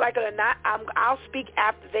it looks like it or not. I'll speak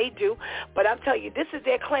after they do, but I'm telling you, this is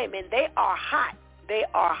their claim, and they are hot. They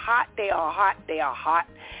are hot. They are hot. They are hot.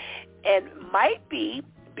 And might be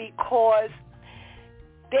because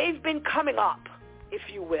they've been coming up, if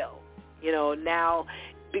you will, now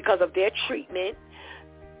because of their treatment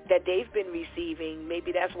that they've been receiving.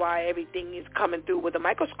 Maybe that's why everything is coming through with a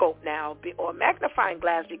microscope now or magnifying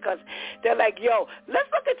glass, because they're like, yo, let's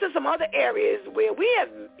look into some other areas where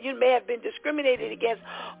you may have been discriminated against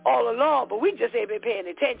all along, but we just ain't been paying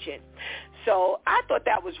attention. So I thought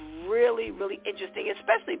that was really, really interesting,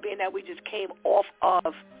 especially being that we just came off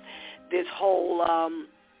of this whole,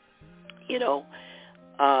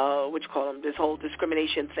 this whole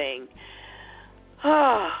discrimination thing.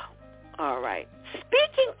 All right.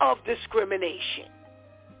 Speaking of discrimination,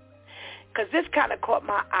 because this kind of caught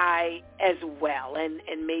my eye as well, and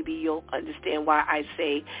maybe you'll understand why I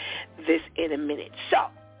say this in a minute. So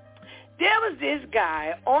there was this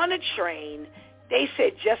guy on a train, they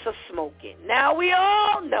said just a smoking. Now we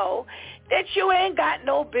all know that you ain't got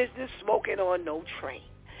no business smoking on no train.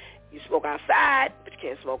 You smoke outside, but you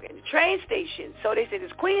can't smoke in the train station. So they said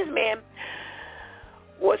this Queens man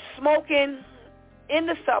was smoking in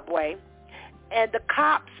the subway, and the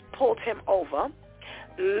cops pulled him over.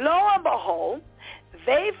 Lo and behold,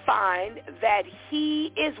 they find that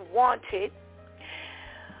he is wanted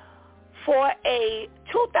for a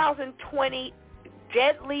 2020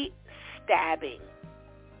 deadly stabbing.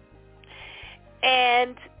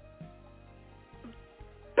 And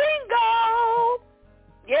bingo!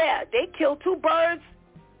 Yeah, they killed two birds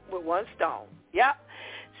with one stone. Yep.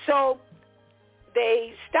 So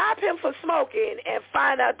they stop him for smoking and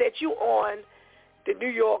find out that you on the New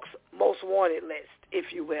York's most wanted list,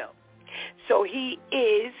 if you will. So he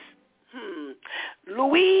is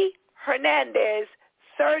Luis Hernandez,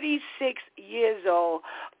 36 years old,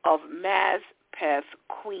 of Maspeth,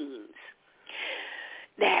 Queens.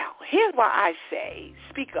 Now, here's why I say,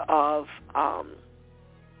 speaker of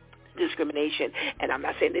discrimination, and I'm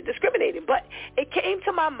not saying they're discriminating, but it came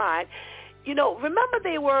to my mind, remember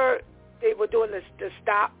they were doing the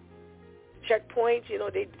stop checkpoints,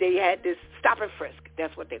 they had this stop and frisk.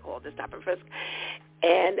 That's what they call it, the stop and frisk.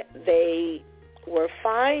 And they were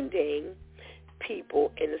finding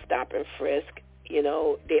people in the stop and frisk.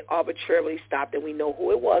 They arbitrarily stopped, and we know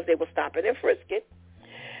who it was. They were stopping and frisking.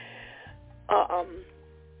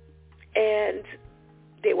 And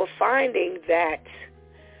they were finding that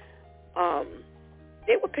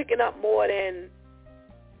they were picking up more than,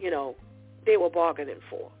 they were bargaining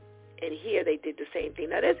for. And here they did the same thing.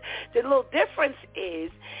 Now, the little difference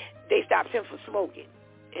is they stopped him for smoking,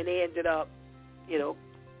 and they ended up,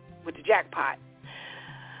 with the jackpot.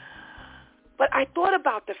 But I thought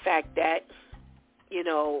about the fact that,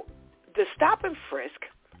 the stop and frisk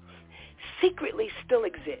secretly still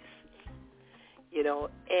exists,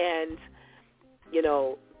 and,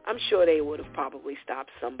 I'm sure they would have probably stopped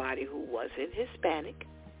somebody who wasn't Hispanic.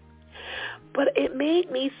 But it made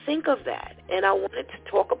me think of that, and I wanted to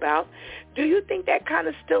talk about, do you think that kind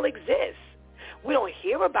of still exists? We don't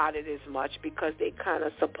hear about it as much because they kind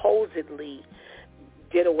of supposedly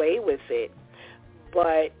did away with it.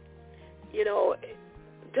 But,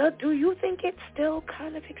 do you think it still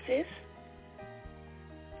kind of exists?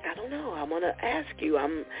 I don't know. I'm going to ask you. I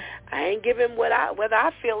ain't giving whether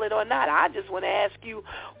I feel it or not. I just want to ask you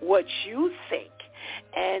what you think.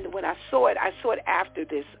 And when I saw it after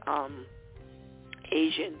this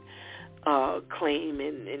Asian claim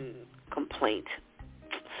and complaint.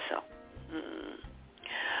 So,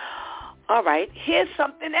 all right. Here's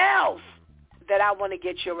something else that I want to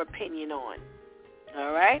get your opinion on.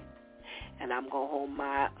 All right? And I'm going to hold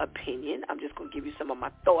my opinion. I'm just going to give you some of my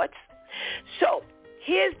thoughts. So,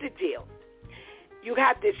 here's the deal. You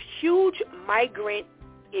have this huge migrant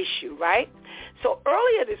issue, right? So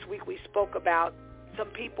earlier this week we spoke about some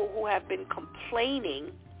people who have been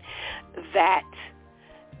complaining that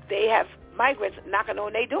they have migrants knocking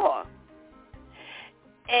on their door.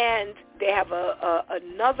 And they have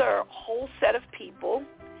another whole set of people,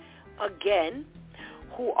 again,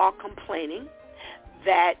 who are complaining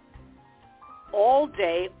that all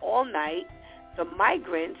day, all night, the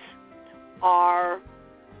migrants are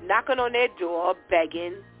knocking on their door,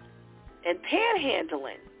 begging, and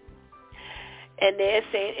panhandling. And they're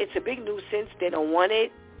saying it's a big nuisance, they don't want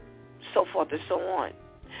it, so forth and so on.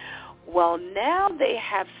 Well, now they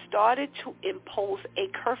have started to impose a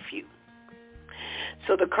curfew.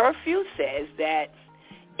 So the curfew says that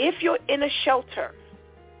if you're in a shelter,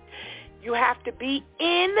 You have to be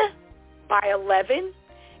in by 11,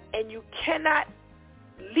 and you cannot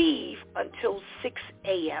leave until 6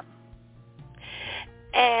 a.m.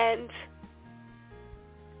 And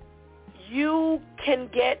you can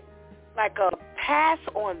get like a pass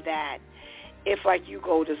on that if like you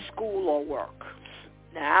go to school or work.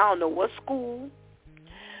 Now, I don't know what school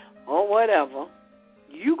or whatever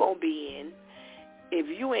you going to be in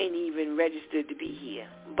if you ain't even registered to be here.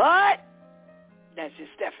 But that's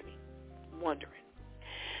just Stephanie wondering.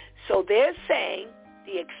 So they're saying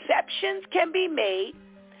the exceptions can be made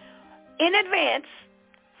in advance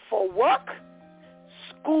for work,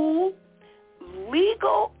 school,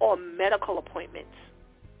 legal, or medical appointments.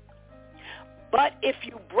 But if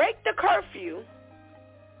you break the curfew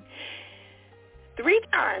 3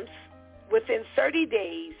 times within 30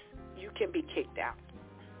 days, you can be kicked out.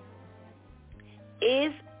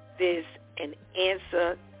 Is this an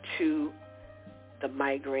answer to the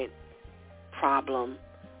migrant problem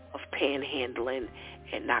of panhandling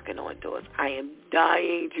and knocking on doors? I am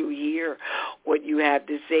dying to hear what you have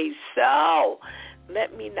to say. So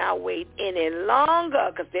let me not wait any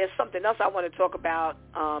longer, because there's something else I want to talk about,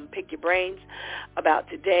 pick your brains about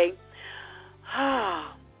today.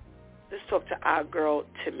 Let's talk to our girl,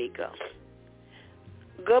 Tamika.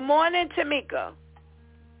 Good morning, Tamika.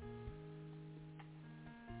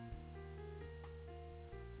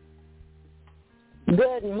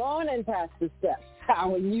 Good morning, Pastor Steph.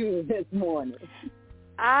 How are you this morning?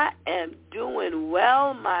 I am doing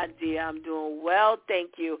well, my dear. I'm doing well,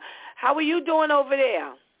 thank you. How are you doing over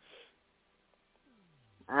there?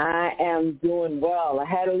 I am doing well. I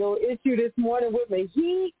had a little issue this morning with my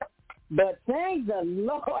heat, but thank the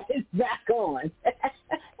Lord it's back on.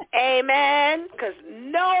 Amen, because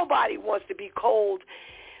nobody wants to be cold.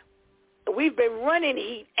 We've been running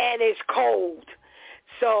heat, and it's cold.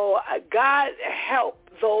 So God help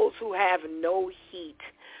those who have no heat.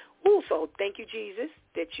 Ooh, so thank you, Jesus,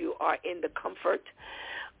 that you are in the comfort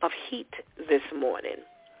of heat this morning.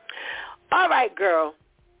 All right, girl.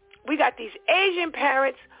 We got these Asian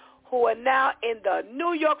parents who are now in the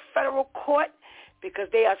New York federal court because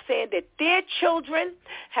they are saying that their children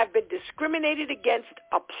have been discriminated against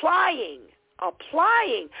applying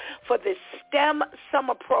for the STEM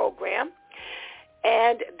summer program.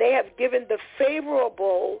 And they have given the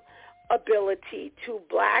favorable ability to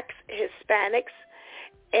blacks, Hispanics,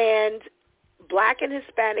 and black and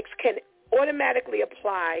Hispanics can automatically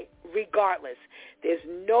apply regardless. There's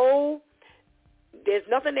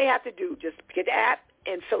nothing they have to do. Just get the app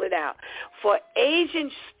and fill it out. For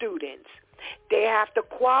Asian students, they have to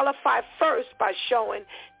qualify first by showing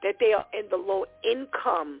that they are in the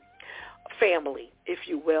low-income family, if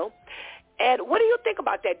you will. And what do you think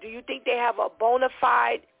about that? Do you think they have a bona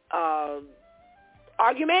fide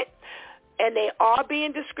argument and they are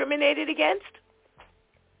being discriminated against?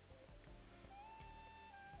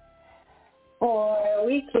 Boy,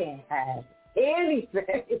 we can't have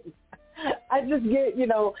anything. I just get,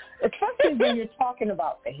 especially when you're talking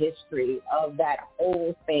about the history of that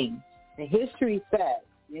whole thing. The history says,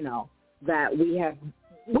 that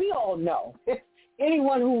we all know.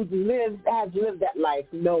 Anyone who has lived that life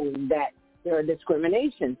knows that there are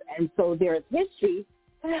discriminations. And so there's history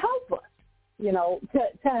to help us,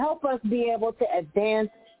 to help us be able to advance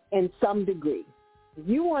in some degree. If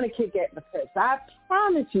you want to kick at the fist, I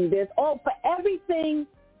promise you there's for everything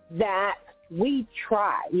that we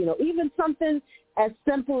try, even something as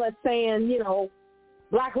simple as saying,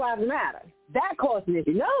 Black Lives Matter. That caused an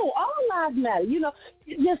issue. No, all lives matter.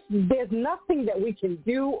 There's nothing that we can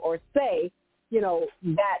do or say,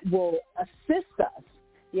 that will assist us,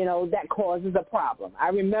 that causes a problem. I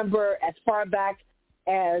remember as far back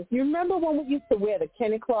as, you remember when we used to wear the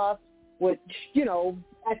Kenny cloth, which,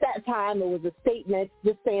 at that time it was a statement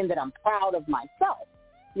just saying that I'm proud of myself,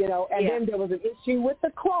 and then there was an issue with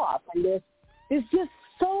the cloth. And there's just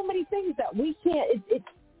so many things that we can't,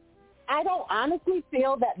 I don't honestly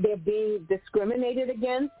feel that they're being discriminated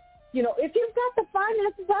against. If you've got the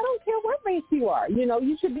finances, I don't care what race you are.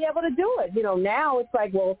 You should be able to do it. Now it's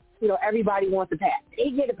like, well, everybody wants a pass.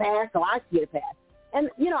 They get a pass, so I should get a pass. And,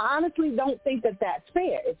 I honestly don't think that that's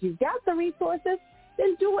fair. If you've got the resources,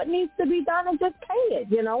 then do what needs to be done and just pay it,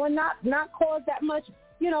 and not cause that much,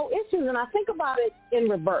 issues. And I think about it in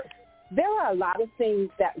reverse. There are a lot of things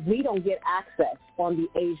that we don't get access on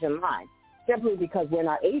the Asian line simply because we're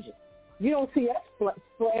not Asian. You don't see us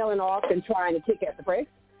flailing off and trying to kick at the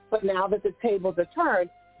brakes. But now that the tables are turned,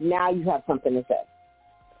 now you have something to say.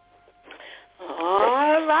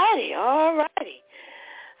 All righty.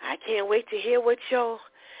 I can't wait to hear what your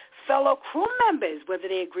fellow crew members, whether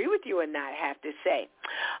they agree with you or not, have to say.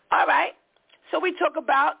 All right. So we talk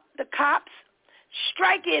about the cops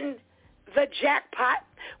striking the jackpot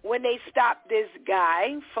when they stopped this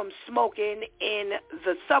guy from smoking in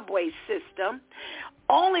the subway system,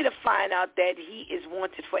 only to find out that he is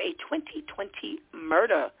wanted for a 2020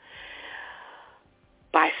 murder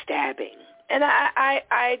by stabbing. And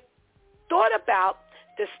I thought about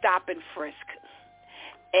the stop and frisk,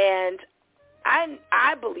 and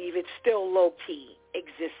I believe it's still low-key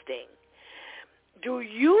existing. Do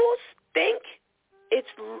you think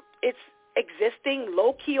it's existing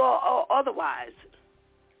low-key or otherwise?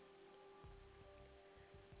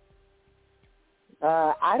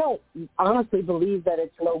 I don't honestly believe that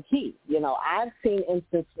it's low-key. You know, I've seen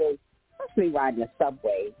instances, especially riding the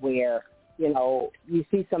subway, where, you know, you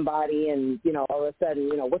see somebody and, you know, all of a sudden,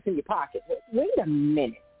 you know, what's in your pocket? Wait a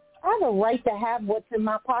minute. I have a right to have what's in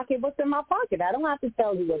my pocket. I don't have to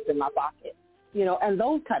tell you what's in my pocket. You know, and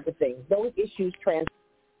those type of things, those issues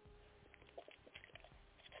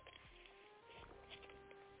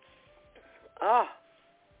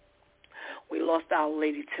we lost our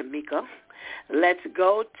lady Tamika. Let's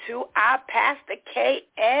go to our Pastor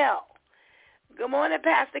KL. Good morning,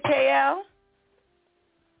 Pastor KL.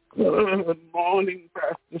 Good morning,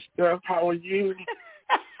 Pastor Steph. How are you?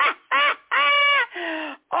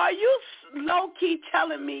 Are you low-key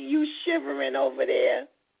telling me you shivering over there?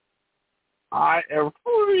 I am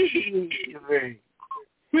freezing.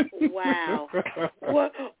 Wow.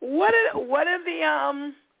 What's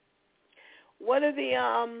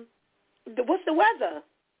the weather?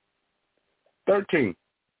 13.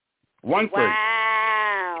 1-3.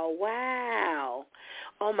 Wow.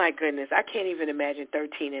 Oh my goodness. I can't even imagine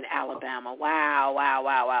 13 in Alabama. Wow.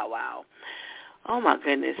 Oh my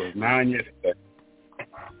goodness. It was 9 yesterday.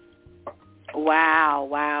 Wow.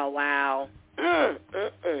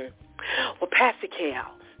 Well, Pastor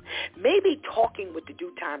KL, maybe talking with the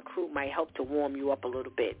Due Time crew might help to warm you up a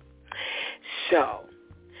little bit. So,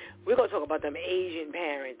 we're going to talk about them Asian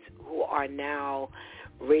parents who are now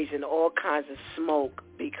raising all kinds of smoke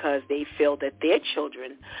because they feel that their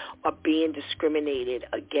children are being discriminated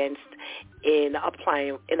against in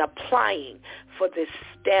applying for this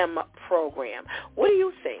STEM program. What do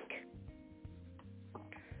you think?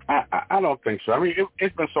 I don't think so. I mean,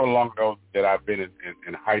 it's been so long ago that I've been in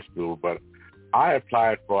high school, but I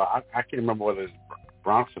applied for, I can't remember whether it's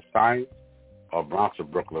Bronx of Science or Bronx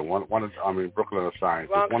of Brooklyn. Brooklyn of Science.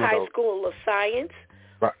 Bronx High School of Science?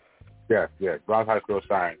 Yeah, Bronx High School of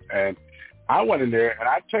Science. And I went in there, and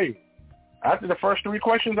I tell you, after the first 3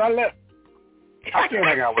 questions, I left. I can't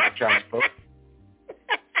hang out with the Chinese folks.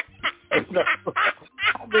 I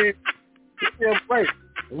mean, give break.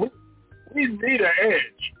 We need an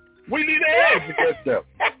edge. We need an edge against them.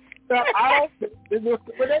 Now, I don't think it's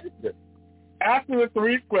discrimination. After the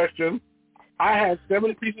 3 questions, I had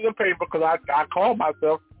 70 pieces of paper because I called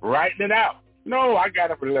myself writing it out. No, I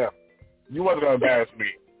got up and left. You wasn't going to embarrass me.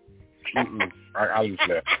 I just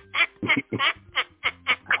left.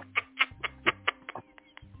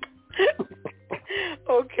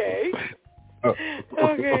 Okay.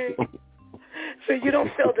 So you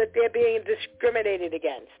don't feel that they're being discriminated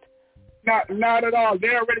against? Not at all. They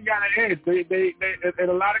already got an edge. They in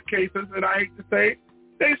a lot of cases, and I hate to say,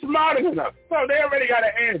 they smarter than us. So they already got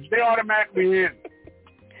an edge. They automatically in.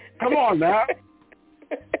 Come on now.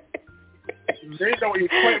 They know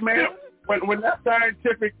equipment. When that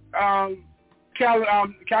scientific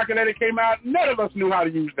calculator came out, none of us knew how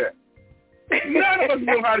to use that. None of us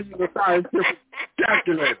knew how to use a scientific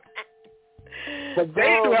calculator. But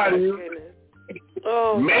they knew how to use it.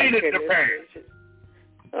 Made it to Paris.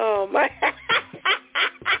 Oh, my.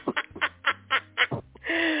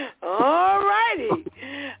 All righty.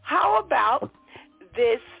 How about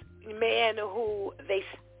this man who they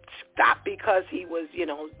stopped because he was,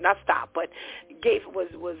 not stopped, but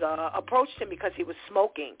approached him because he was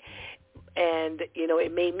smoking. And,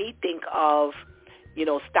 it made me think of,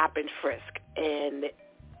 stop and frisk. And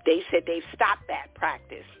they said they've stopped that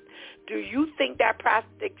practice. Do you think that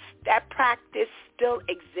practice still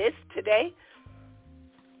exists today?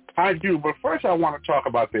 I do, but first I want to talk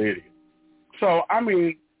about the idiot. So, I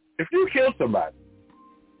mean, if you kill somebody,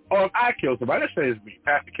 or if I kill somebody, let's say it's me,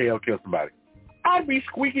 Pastor KL killed somebody, I'd be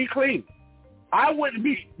squeaky clean. I wouldn't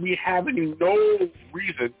be having no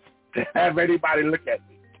reason to have anybody look at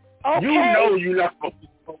me. Okay. You know you're not supposed to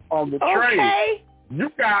smoke on the train. Okay. You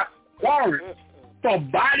got warrants for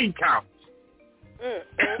body counts.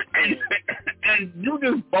 And you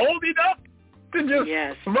just bold enough to just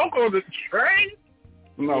smoke on the train?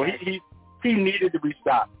 No, he needed to be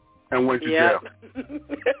stopped and went to jail.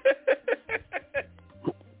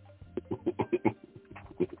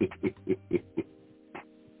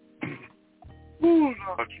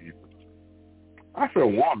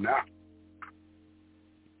 feel warm now.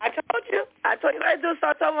 I told you. I just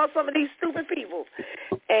start talking about some of these stupid people.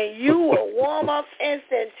 And you will warm up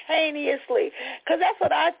instantaneously. Because that's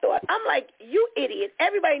what I thought. I'm like, you idiot.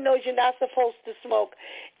 Everybody knows you're not supposed to smoke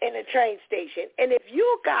in a train station. And if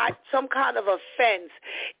you got some kind of offense,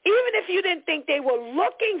 even if you didn't think they were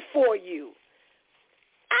looking for you,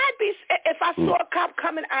 if I saw a cop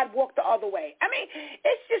coming, I'd walk the other way. I mean,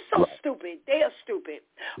 it's just so stupid. They are stupid.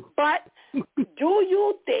 But do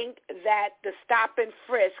you think that the stop and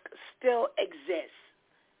frisk still exists?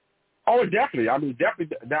 Oh, definitely. I mean,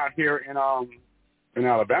 definitely down here in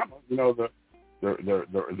Alabama, you know, the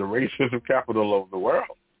racism capital of the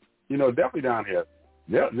world. You know, definitely down here,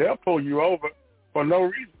 they'll pull you over for no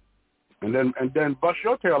reason, and then bust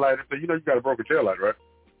your tail light and say, you know, you got a broken tail light, right?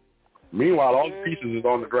 Meanwhile, all the pieces is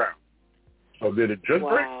on the ground. So did it just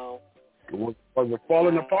break? Was it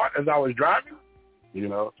falling apart as I was driving? You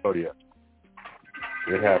know, so yeah.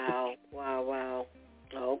 It happened. Wow.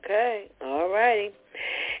 Okay. All righty.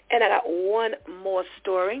 And I got one more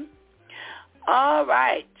story. All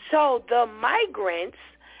right. So the migrants,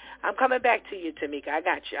 I'm coming back to you, Tamika. I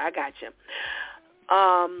got you.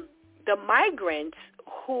 The migrants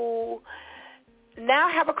who now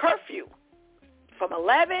have a curfew from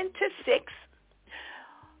 11 to 6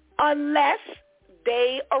 unless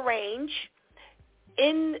they arrange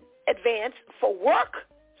in advance for work,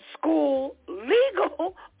 school,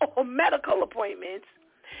 legal, or medical appointments.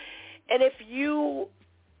 And if you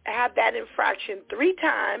have that infraction 3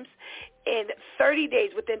 times in 30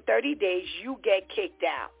 days, within 30 days, you get kicked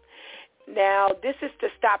out. Now, this is to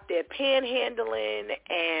stop their panhandling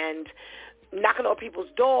and knocking on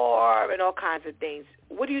people's door and all kinds of things.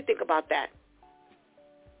 What do you think about that?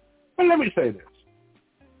 Well, let me say this.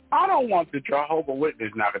 I don't want the Jehovah's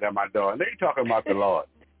Witness knocking at my door, and they talking about the Lord.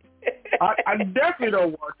 I definitely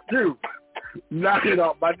don't want you knocking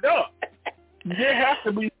on my door. There has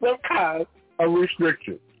to be some kind of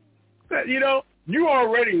restriction. You know, you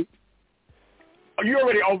already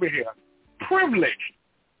over here,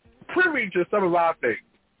 privy to some of our things.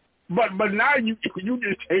 But now you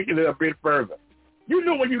just taking it a bit further. You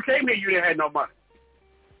knew when you came here you didn't have no money.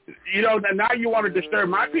 You know, now you want to disturb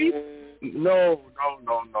my peace? No.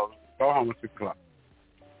 Go home at 6 o'clock.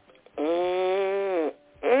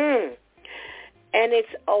 And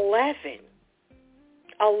it's 11.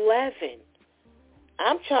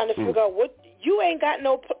 I'm trying to figure out what, you ain't got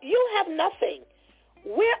you have nothing.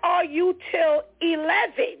 Where are you till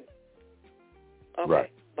 11? Okay,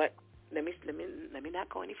 right. But let me not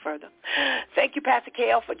go any further. Thank you, Pastor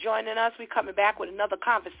KL, for joining us. We're coming back with another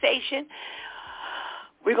conversation.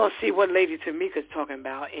 We're going to see what Lady Tamika's talking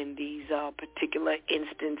about in these particular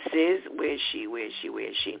instances. Where is she?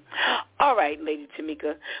 All right, Lady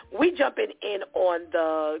Tamika, we jumping in on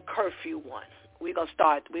the curfew one. We're going to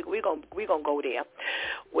start. We're going to go there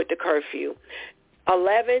with the curfew.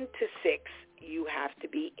 11 to 6, you have to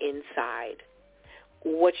be inside.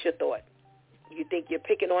 What's your thought? You think you're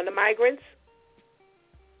picking on the migrants?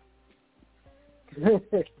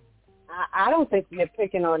 I don't think they're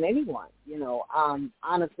picking on anyone, you know,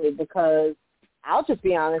 honestly, because I'll just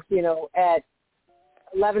be honest, you know, at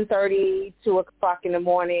 11:30, 2 o'clock in the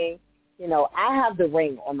morning, you know, I have the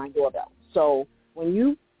ring on my doorbell. So when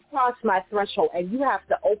you cross my threshold and you have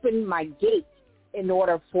to open my gate in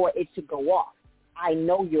order for it to go off, I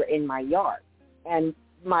know you're in my yard. And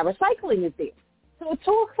my recycling is there. So at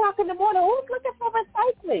 2 o'clock in the morning, who's looking for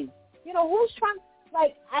recycling? You know, who's trying?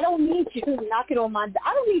 Like, I don't need you knocking on my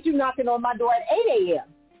door at 8 a.m.,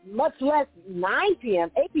 much less 9 p.m.,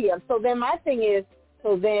 8 p.m. So then my thing is,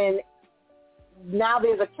 now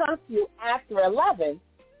there's a curfew after 11,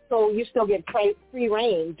 so you still get free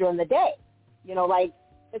reign during the day. You know, like,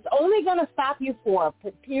 it's only going to stop you for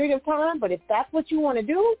a period of time, but if that's what you want to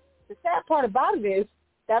do, the sad part about it is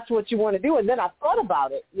that's what you want to do. And then I thought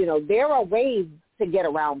about it. You know, there are ways to get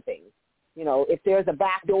around things. You know, if there's a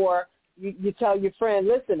back door, you tell your friend,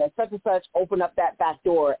 listen, at such and such, open up that back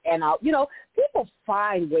door. And people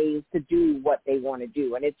find ways to do what they want to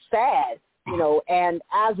do. And it's sad, you know, and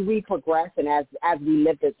as we progress and as we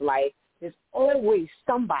live this life, there's always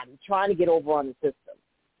somebody trying to get over on the system.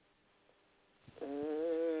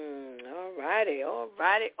 All righty.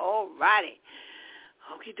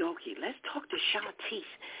 Okie dokie. Let's talk to Shantice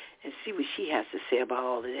and see what she has to say about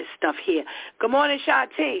all of this stuff here. Good morning,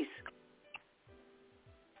 Shantice.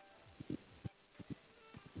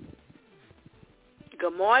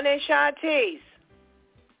 Good morning, Shantice.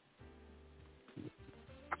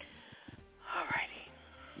 All righty.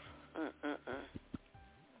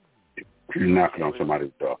 You're knocking on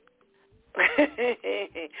somebody's door.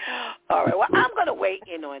 All right. Well, I'm going to weigh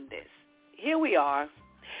in on this. here we are.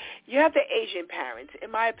 You have the Asian parents.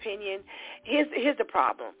 In my opinion, here's the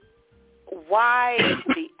problem. Why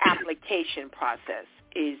the application process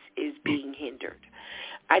is being hindered.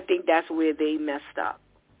 I think that's where they messed up.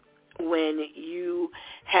 When you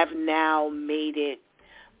have now made it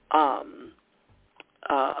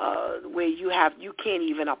where you can't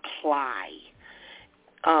even apply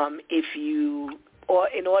or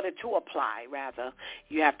in order to apply, rather,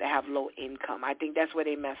 you have to have low income. I think that's where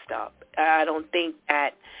they messed up. I don't think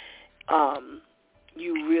that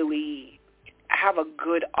you really have a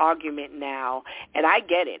good argument now, and I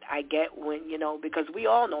get it. I get when, because we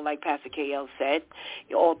all know, like Pastor KL said,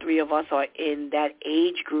 all three of us are in that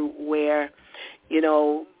age group where,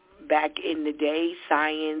 back in the day,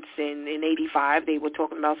 science, and in 85, they were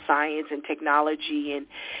talking about science and technology and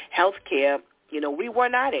healthcare. We were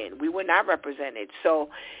not in. We were not represented. So,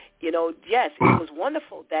 yes, it was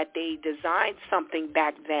wonderful that they designed something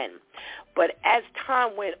back then. But as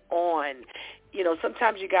time went on,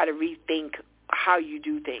 sometimes you got to rethink how you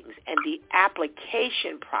do things. And the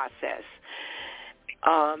application process,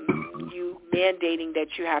 you mandating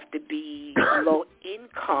that you have to be low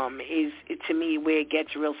income is, to me, where it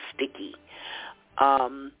gets real sticky.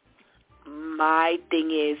 My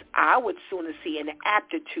thing is, I would sooner see an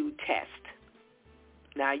aptitude test.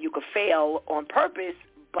 Now, you could fail on purpose,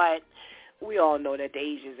 but we all know that the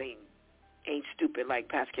Asians ain't stupid, like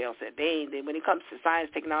Pascal said. They when it comes to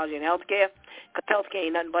science, technology, and healthcare, because healthcare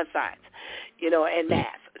ain't nothing but science, and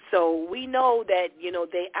math. So we know that,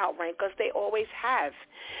 they outrank us. They always have.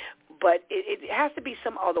 But it has to be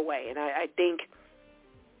some other way. And I think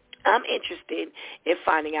I'm interested in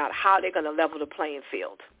finding out how they're going to level the playing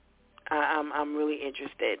field. I'm really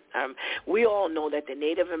interested. We all know that the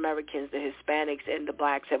Native Americans, the Hispanics, and the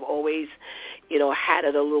blacks have always, had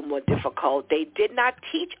it a little more difficult. They did not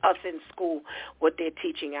teach us in school what they're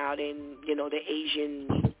teaching out in, the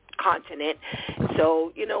Asian continent.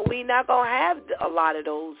 So, we're not going to have a lot of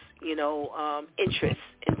those, interests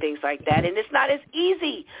and things like that. And it's not as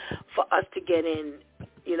easy for us to get in,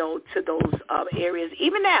 to those areas,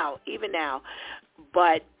 even now.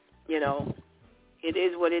 But, it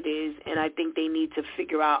is what it is, and I think they need to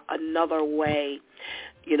figure out another way,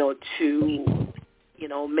 to,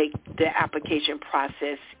 make the application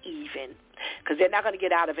process even, because they're not going to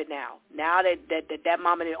get out of it now. Now that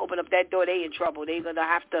mama didn't open up that door, they in trouble. They're gonna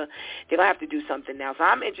have to do something now. So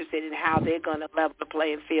I'm interested in how they're going to level the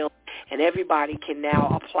playing field, and everybody can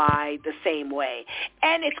now apply the same way,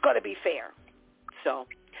 and it's going to be fair. So.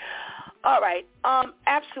 All right.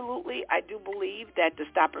 Absolutely, I do believe that the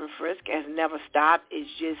stop and frisk has never stopped. It's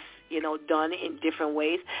just, done in different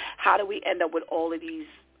ways. How do we end up with all of these,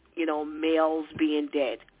 males being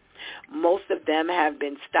dead? Most of them have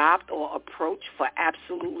been stopped or approached for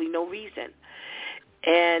absolutely no reason.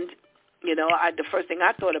 And, the first thing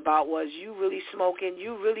I thought about was, you really smoking.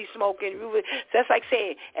 So that's like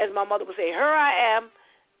saying, as my mother would say, here I am.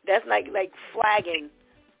 That's like flagging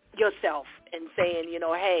yourself and saying,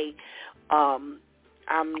 hey, I'm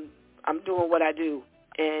doing what I do,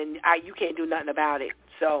 and you can't do nothing about it.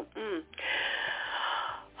 So,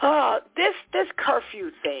 this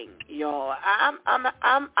curfew thing, y'all.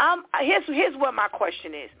 Here's what my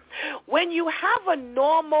question is: when you have a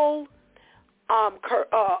normal,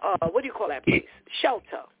 what do you call that place?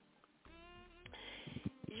 Shelter.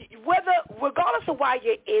 Regardless of why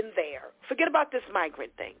you're in there, forget about this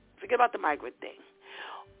migrant thing. Forget about the migrant thing.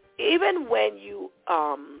 Even when you,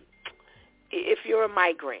 if you're a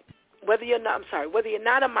migrant, whether you're not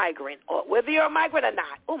a migrant or whether you're a migrant or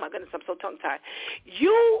not, oh my goodness, I'm so tongue-tied.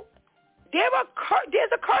 There's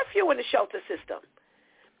a curfew in the shelter system.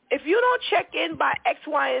 If you don't check in by X,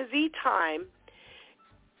 Y, and Z time,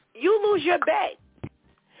 you lose your bed.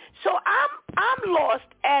 So I'm lost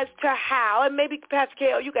as to how, and maybe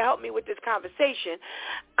Pascal, you can help me with this conversation.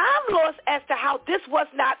 I'm lost as to how this was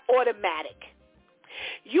not automatic.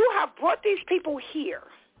 You have brought these people here.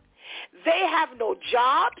 They have no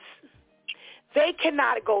jobs. They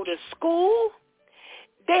cannot go to school.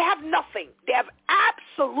 They have nothing. They have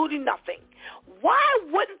absolutely nothing. Why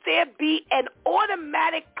wouldn't there be an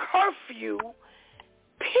automatic curfew,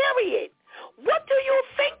 period? What do you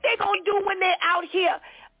think they're going to do when they're out here?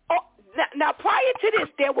 Oh, now, prior to this,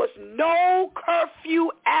 there was no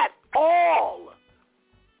curfew at all.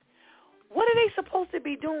 What are they supposed to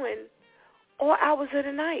be doing all hours of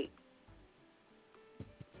the night?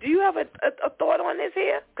 Do you have a thought on this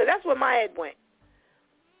here? Because that's where my head went.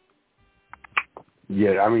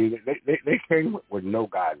 Yeah, I mean, they came with no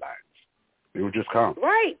guidelines. They would just come.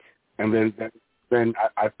 Right. And then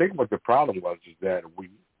I think what the problem was is that we,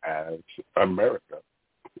 as America,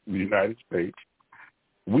 the United States,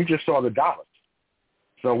 We just saw the dollars.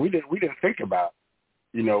 So we didn't think about,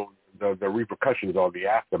 the repercussions or the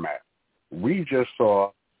aftermath. We just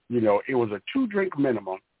saw, it was a 2-drink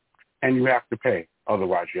minimum, and you have to pay.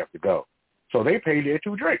 Otherwise, you have to go. So they paid their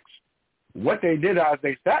 2 drinks. What they did as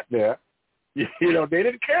they sat there, they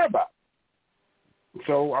didn't care about.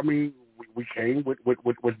 So, I mean, we came with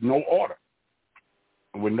no order,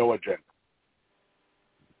 with no agenda.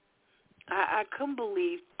 I couldn't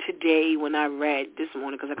believe today when I read this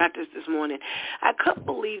morning, because I got this morning. I couldn't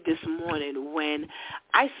believe this morning when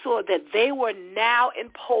I saw that they were now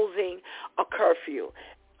imposing a curfew,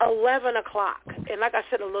 11 o'clock. And like I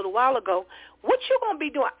said a little while ago, what you going to be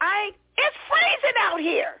doing? It's freezing out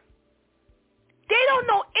here. They don't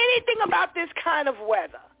know anything about this kind of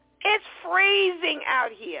weather. It's freezing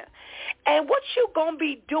out here. And what you going to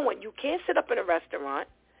be doing? You can't sit up in a restaurant.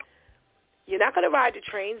 You're not going to ride the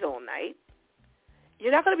trains all night.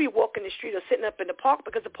 You're not going to be walking the street or sitting up in the park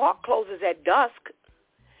because the park closes at dusk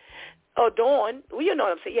or dawn. Well, you know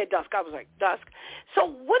what I'm saying. Yeah, dusk. I was like, dusk. So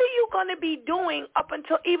what are you going to be doing up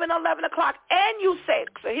until even 11 o'clock? And you say,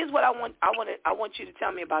 so here's what I want you to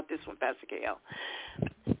tell me about this one, Pastor KL.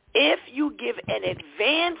 If you give an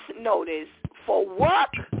advance notice for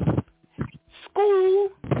work, school,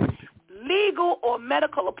 legal, or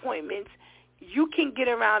medical appointments, you can get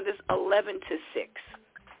around this 11 to 6.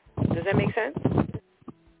 Does that make sense?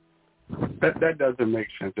 That doesn't make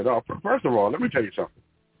sense at all. First of all, let me tell you something.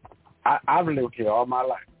 I've lived here all my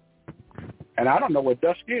life, and I don't know what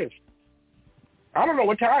dusk is. I don't know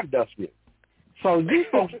what time dusk is. So these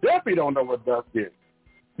folks definitely don't know what dusk is.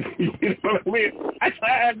 You know what I mean? I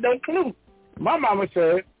have no clue. My mama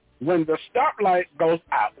said, when the stoplight goes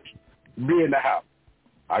out, be in the house.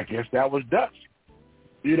 I guess that was dusk.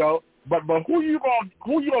 But who you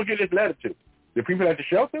gonna get this letter to? The people at the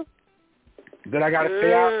shelter? That I got to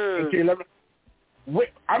stay out until 11?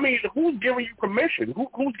 I mean, who's giving you permission?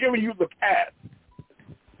 Who's giving you the pass?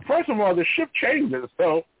 First of all, the shift changes.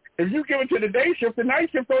 So if you give it to the day shift, the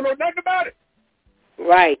night shift don't know nothing about it.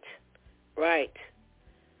 Right.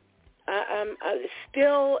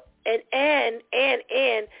 Still, and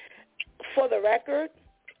for the record,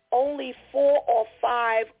 only 4 or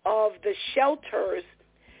 5 of the shelters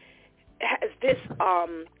has this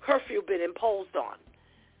curfew been imposed on.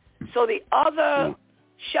 So the other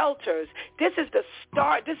shelters, this is the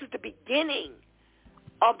start, this is the beginning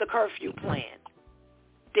of the curfew plan.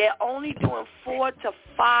 They're only doing 4 to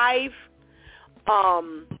 5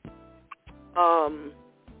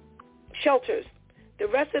 shelters. The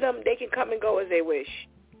rest of them, they can come and go as they wish.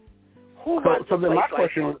 Who runs so a then place my like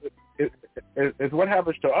question is what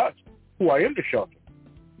happens to us who are in the shelter?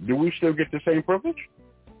 Do we still get the same privilege?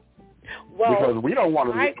 Well, because we don't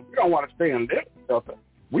want to stay and live in the shelter.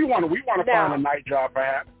 We want to find a night job,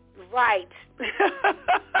 perhaps. Right.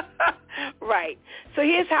 Right. So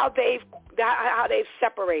here's how they've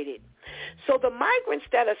separated. So the migrants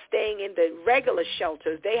that are staying in the regular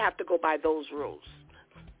shelters, they have to go by those rules.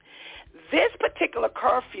 This particular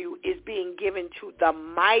curfew is being given to the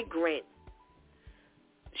migrant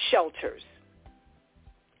shelters.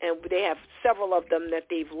 And they have several of them that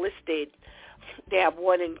they've listed. They have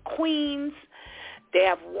one in Queens. They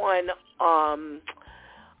have one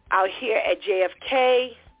out here at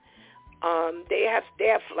JFK. They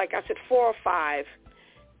have, like I said, 4 or 5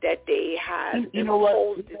 that they have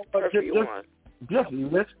imposed this curfew on. Just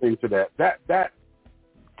listening to that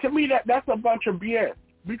to me that's a bunch of BS,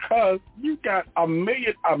 because you got 1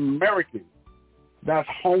 million Americans that's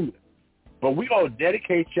homeless, but we all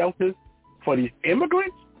dedicate shelters for these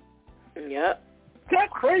immigrants. Yep.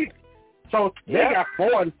 That's crazy. So they got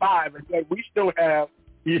 4 and 5, and then we still have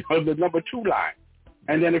the number 2 line.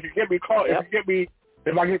 And then if you get me caught, if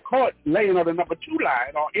I get caught laying on the number 2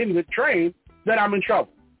 line or in the train, then I'm in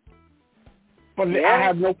trouble. But I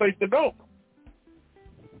have no place to go.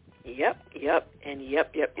 Yep.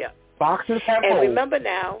 Boxes have and holes. remember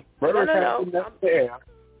now, Birds have the air.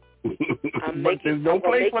 But there's no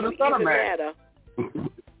place for the son of man.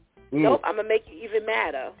 Nope, I'm going to make you even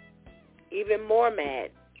madder. Even more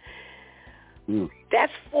mad.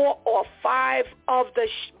 That's 4 or 5 of the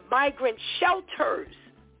migrant shelters.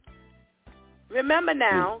 Remember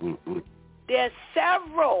now, there's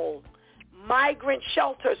several migrant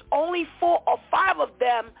shelters. Only 4 or 5 of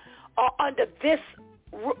them are under this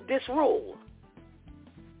rule.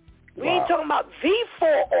 We ain't talking about the 4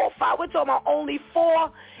 or 5. We're talking about only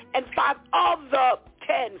 4 and 5 of the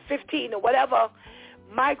 10, 15, or whatever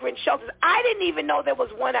migrant shelters. I didn't even know there was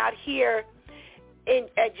one out here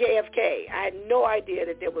at JFK. I had no idea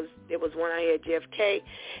that there was one out here at JFK.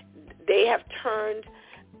 They have turned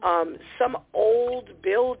some old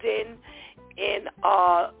building in,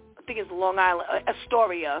 I think it's Long Island,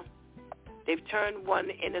 Astoria. They've turned one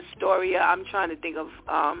in Astoria. I'm trying to think of,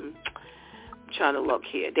 trying to look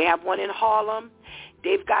here. They have one in Harlem.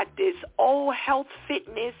 They've got this old health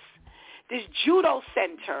fitness, this judo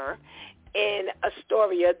center in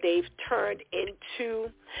Astoria. They've turned into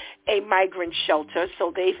a migrant shelter,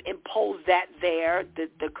 so they've imposed that there,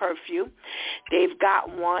 the curfew. They've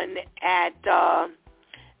got one at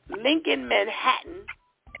Lincoln, Manhattan.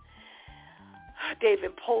 They've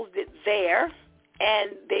imposed it there,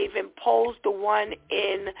 and they've imposed the one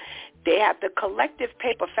in, they have the Collective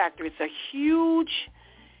Paper Factory. It's a huge,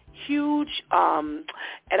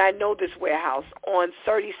 and I know this warehouse on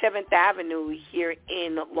 37th Avenue here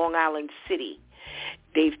in Long Island City.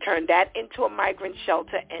 They've turned that into a migrant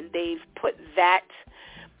shelter, and they've put that,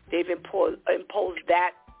 they've imposed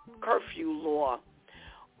that curfew law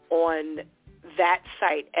on that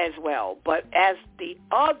site as well. But as the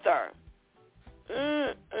other,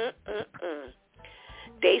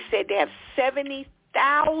 they said they have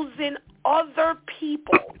 70,000 other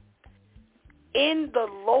people in the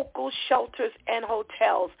local shelters and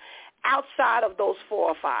hotels outside of those 4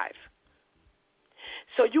 or 5.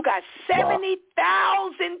 So you got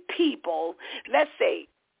 70,000 people, let's say,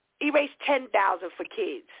 erase 10,000 for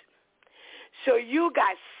kids. So you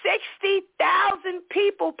got 60,000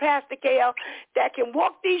 people, Pastor KL, that can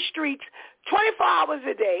walk these streets 24 hours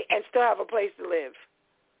a day and still have a place to live.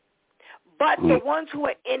 But the ones who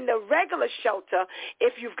are in the regular shelter,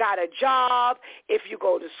 if you've got a job, if you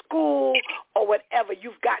go to school or whatever,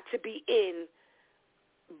 you've got to be in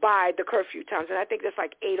by the curfew times. And I think it's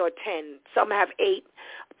like 8 or 10. Some have 8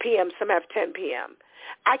 p.m., some have 10 p.m.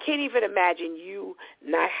 I can't even imagine you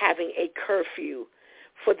not having a curfew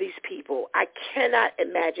for these people. I cannot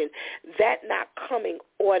imagine that not coming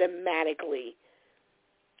automatically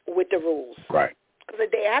with the rules. Right. Because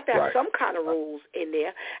they have to have some kind of rules in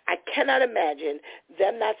there. I cannot imagine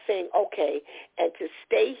them not saying, okay, and to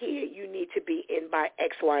stay here, you need to be in by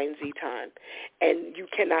X, Y, and Z time. And you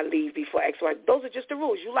cannot leave before X, Y. Those are just the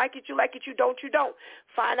rules. You like it, you like it. You don't, you don't.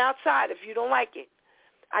 Fine outside if you don't like it.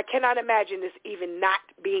 I cannot imagine this even not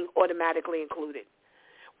being automatically included.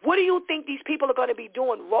 What do you think these people are going to be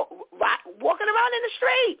doing, walking around in the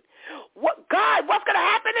street? God, what's going to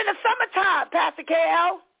happen in the summertime, Pastor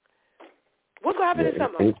KL? What's going to happen in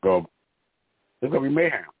summer? It's going to be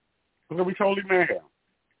mayhem. It's going to be totally mayhem.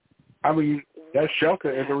 I mean, that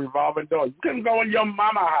shelter is a revolving door. You couldn't go in your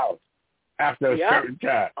mama house after a certain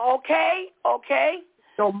time. Okay.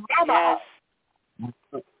 Your mama house.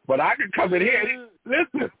 But I can come in here.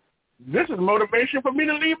 Listen, this is motivation for me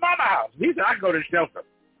to leave mama house. He said I can go to the shelter.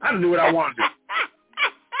 I can do what I want to do.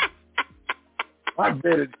 My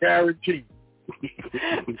bed is guaranteed.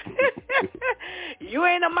 You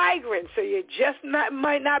ain't a migrant, so you just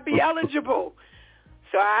might not be eligible.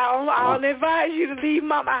 So I don't advise you to leave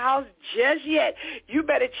mama house just yet. You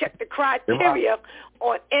better check the criteria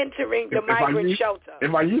on entering the migrant shelter.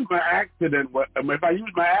 If I use my accent,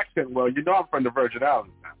 well, you know I'm from the Virgin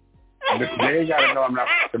Islands now. They ain't got to know I'm not.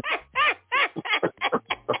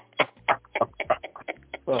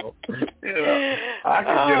 So, I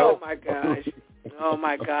can get over. Oh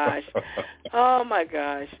my gosh.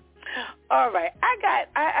 All right, I'm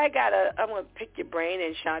going to pick your brain,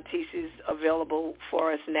 and Shantice is available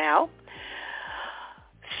for us now.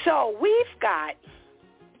 So we've got,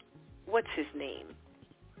 what's his name?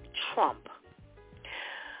 Trump.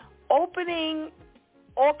 Opening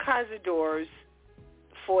all kinds of doors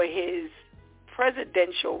for his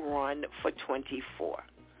presidential run for 24.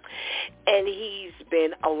 And he's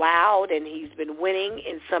been allowed, and he's been winning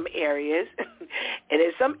in some areas. And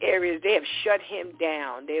in some areas, they have shut him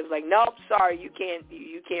down. They was like, nope, sorry, you can't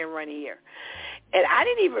run here. And I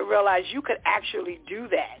didn't even realize you could actually do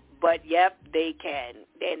that. But, yep, they can,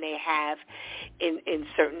 and they have in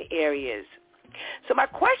certain areas. So my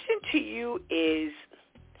question to you is,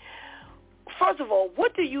 first of all,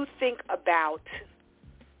 what do you think about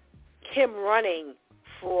him running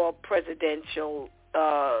for presidential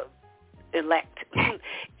elect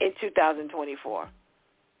in 2024?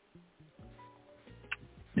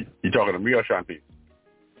 You talking to me or Shanti?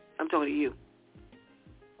 I'm talking to you.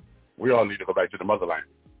 We all need to go back to the motherland.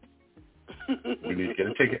 We need to get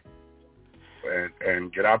a ticket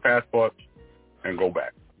and get our passports and go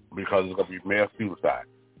back, because it's going to be mass suicide.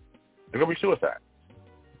 It's going to be suicide.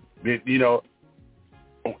 You know,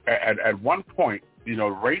 at one point, you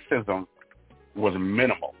know, racism was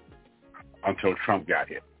minimal until Trump got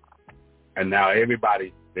here. And now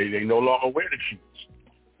everybody, they no longer wear the shoes.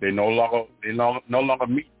 They no longer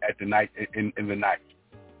meet at the night in the night.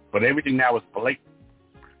 But everything now is blatant.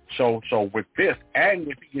 So with this, and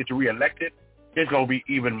if he gets reelected, it's going to be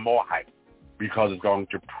even more hype because it's going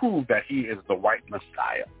to prove that he is the white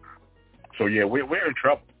Messiah. So yeah, we're in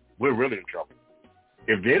trouble. We're really in trouble.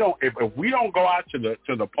 If we don't go out to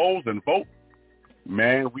the polls and vote,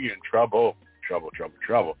 man, we in trouble.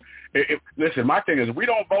 Trouble. Listen, my thing is, if we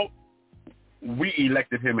don't vote, we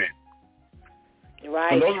elected him in.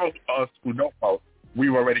 Right. For those of us who don't vote,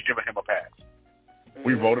 we've already given him a pass. Mm-hmm.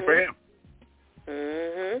 We voted for him.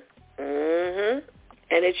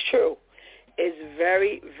 And it's true. It's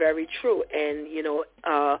very, very true. And,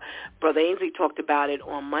 Brother Ainsley talked about it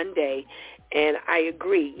on Monday, and I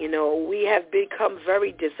agree. We have become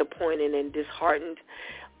very disappointed and disheartened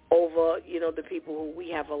over, the people who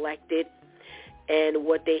we have elected and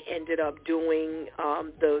what they ended up doing,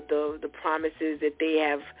 the promises that they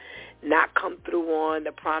have not come through on,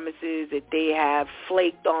 the promises that they have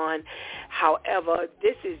flaked on. However,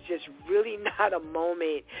 this is just really not a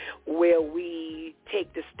moment where we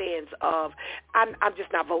take the stance of, I'm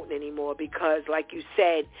just not voting anymore because, like you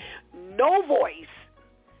said, no voice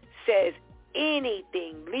says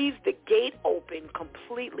anything, leaves the gate open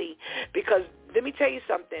completely. Because let me tell you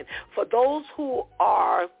something, for those who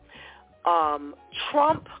are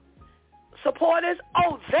Trump supporters,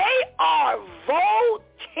 they are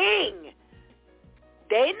voting.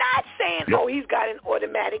 They're not saying, he's got an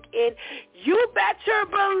automatic in. You better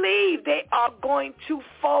believe they are going to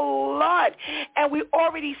flood. And we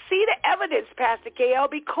already see the evidence, Pastor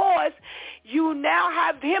KL, because you now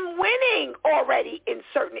have him winning already in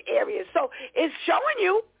certain areas. So it's showing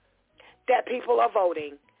you that people are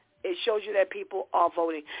voting. It shows you that people are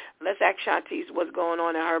voting. Let's ask Shantice what's going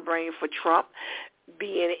on in her brain for Trump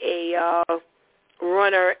being a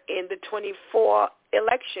runner in the 24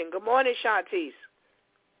 election. Good morning, Shantice.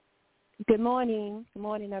 Good morning. Good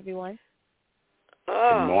morning, everyone.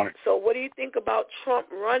 Good morning. So what do you think about Trump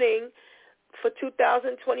running for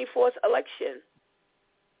 2024's election?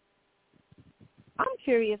 I'm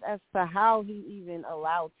curious as to how he even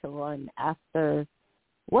allowed to run after,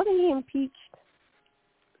 wasn't he impeached?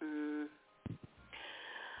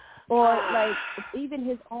 Or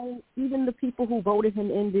even the people who voted him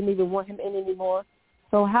in didn't even want him in anymore.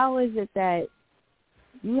 So how is it that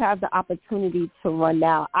you have the opportunity to run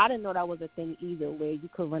now? I didn't know that was a thing either, where you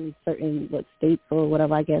could run in certain states or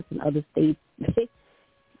whatever. I guess in other states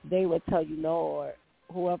they would tell you no, or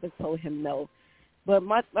whoever told him no. But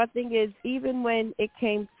my thing is, even when it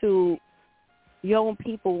came to your own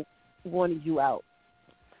people wanted you out,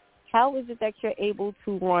 how is it that you're able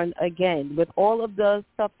to run again with all of the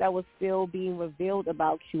stuff that was still being revealed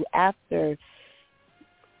about you after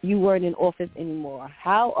you weren't in office anymore?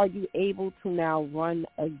 How are you able to now run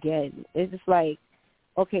again? It's just like,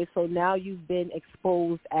 okay, so now you've been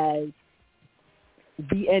exposed as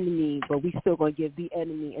the enemy, but we still going to give the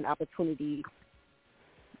enemy an opportunity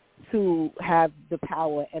to have the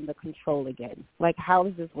power and the control again. Like, how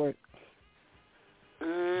does this work?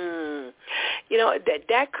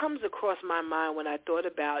 That comes across my mind when I thought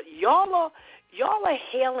about y'all are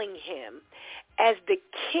hailing him as the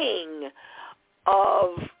king of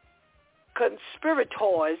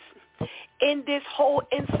conspirators in this whole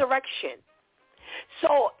insurrection.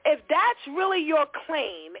 So if that's really your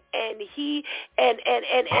claim, and he and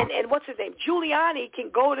what's his name, Giuliani can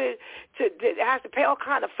go to has to pay all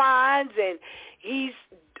kind of fines, and he's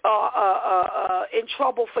in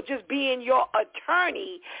trouble for just being your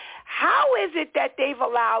attorney, how is it that they've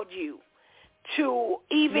allowed you to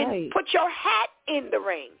even put your hat in the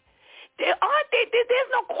ring? There's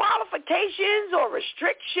no qualifications or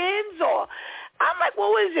restrictions, or I'm like,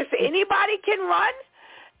 well, what is this? Anybody can run?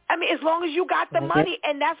 I mean, as long as you got the money,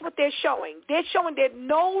 and that's what they're showing. They're showing there's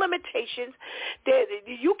no limitations.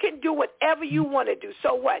 You can do whatever you want to do.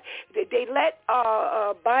 So what? They let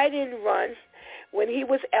Biden run when he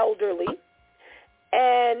was elderly,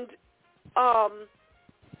 and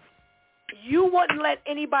you wouldn't let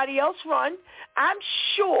anybody else run. I'm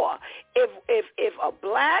sure if a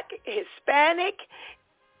black, Hispanic,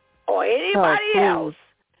 or anybody else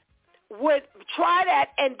would try that,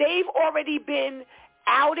 and they've already been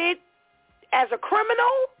outed as a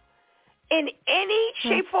criminal in any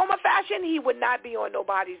shape, form, or fashion, he would not be on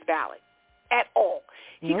nobody's ballot at all.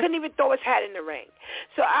 He couldn't even throw his hat in the ring.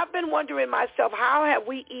 So I've been wondering myself, how have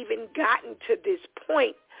we even gotten to this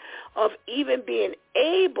point of even being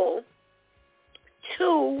able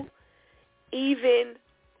to even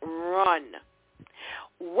run?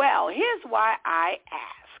 Well, here's why I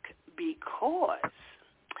ask. Because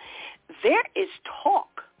there is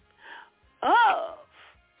talk of,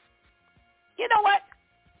 you know what,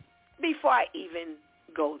 before I even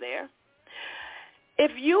go there,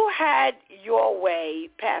 if you had your way,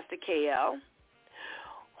 Pastor KL,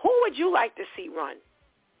 Who would you like to see run?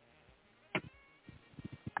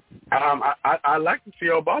 I'd like to see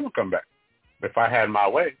Obama come back if I had my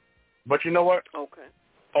way. But you know what? Okay.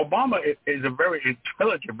 Obama is a very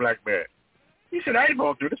intelligent black man. He said, I ain't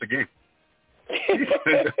going through this again. He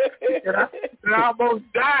said, I almost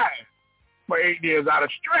died for 8 years out of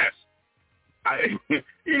stress.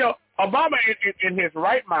 Obama in his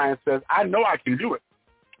right mind says, I know I can do it.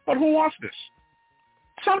 But who wants this?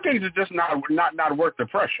 Some things are just not worth the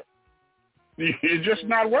pressure. It's just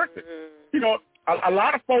not worth it. A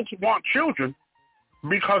lot of folks want children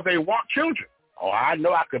because they want children. Oh, I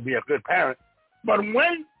know I could be a good parent. But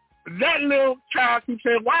when that little child keeps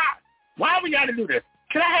saying, why we got to do this?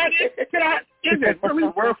 Can I have it? Is it really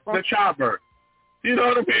worth the childbirth? You know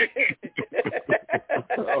what I mean?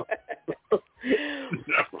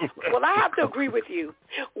 Well, I have to agree with you.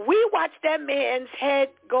 We watched that man's head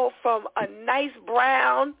go from a nice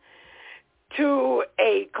brown to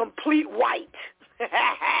a complete white.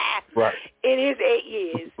 Right. In his 8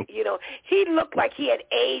 years. He looked like he had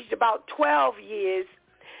aged about 12 years,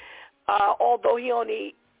 although he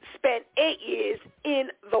only spent 8 years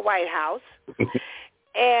in the White House.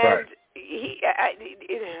 And right. he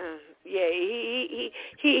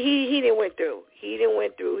didn't went through. He didn't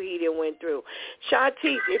went through.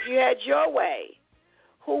 Shantice, if you had your way,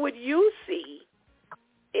 who would you see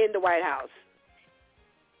in the White House?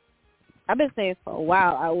 I've been saying for a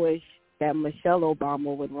while, I wish that Michelle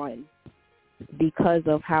Obama would run because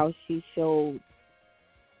of how she showed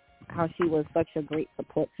how she was such a great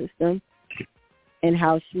support system and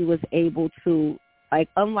how she was able to,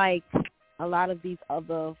 unlike a lot of these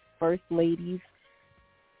other first ladies,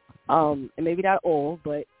 and maybe not all,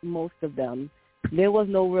 but most of them, there was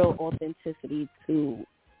no real authenticity to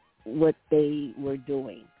what they were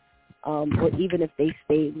doing, or even if they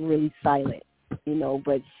stayed really silent,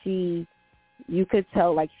 but you could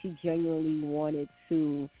tell she genuinely wanted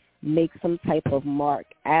to make some type of mark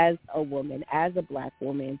as a woman, as a black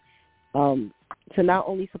woman, to not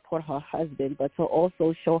only support her husband, but to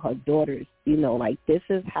also show her daughters, this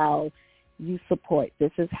is how you support.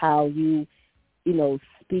 This is how you,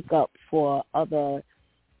 speak up for other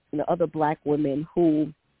black women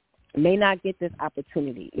who may not get this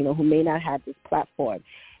opportunity, who may not have this platform.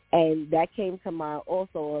 And that came to mind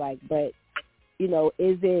also, but,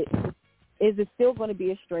 is it still going to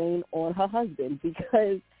be a strain on her husband?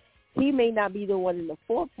 Because he may not be the one in the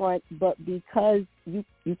forefront, but because you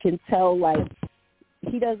can tell,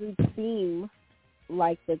 he doesn't seem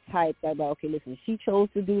like the type that, okay, listen, she chose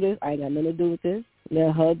to do this. I ain't got nothing to do with this.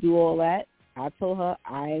 Let her do all that. I told her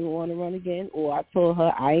I ain't want to run again, or I told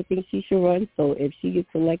her I ain't think she should run, so if she gets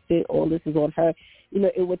elected, all this is on her.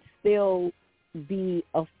 It would still be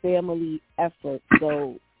a family effort,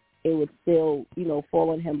 so it would still, fall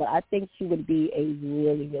on him. But I think she would be a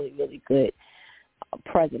really, really, really good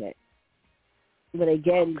president. But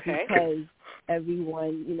again, because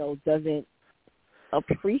everyone, doesn't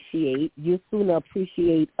appreciate, you sooner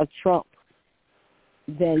appreciate a Trump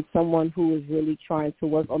than someone who is really trying to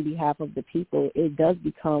work on behalf of the people. It does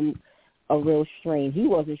become a real strain. He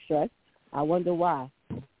wasn't stressed. I wonder why.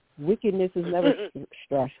 Wickedness is never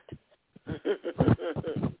stressed.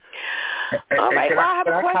 All right. Can I have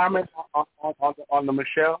a question. Comment on the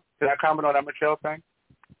Michelle? Can I comment on that Michelle thing?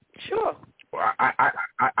 Sure.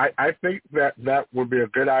 I think that would be a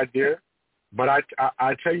good idea, but I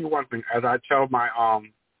tell you one thing. As I tell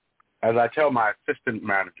my assistant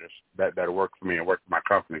managers that work for me and work for my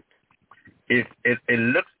company, it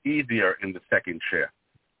looks easier in the second chair.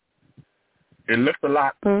 It looks a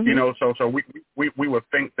lot, So we would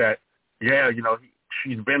think that,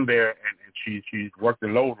 she's been there and she's worked the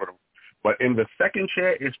load with them. But in the second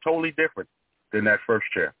chair, it's totally different than that first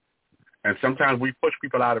chair. And sometimes we push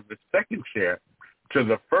people out of the second chair to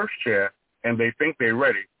the first chair, and they think they're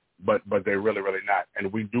ready, but they're really, really not.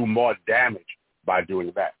 And we do more damage by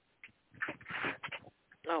doing that.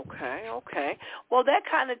 Okay. Well, that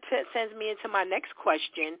kind of sends me into my next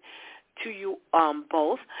question to you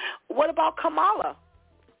both. What about Kamala,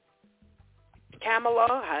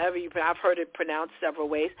 however I've heard it pronounced several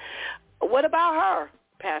ways. What about her,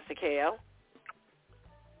 Pastor K.L.?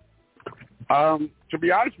 To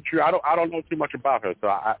be honest with you, I don't know too much about her, so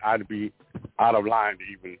I'd be out of line to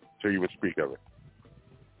even speak of it.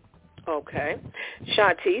 Okay.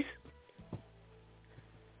 Shantice?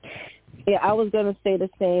 Yeah, I was going to say the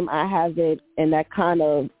same. I have it, and that kind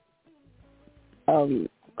of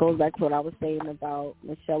goes back to what I was saying about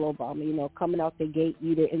Michelle Obama. Coming out the gate,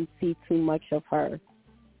 you didn't see too much of her.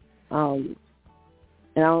 And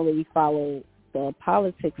I don't really follow the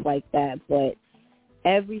politics like that, but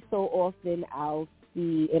every so often I'll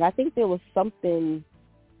see, and I think there was something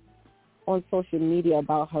on social media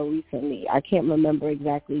about her recently. I can't remember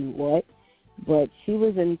exactly what, but she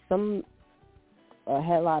was in a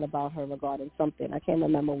headline about her regarding something. I can't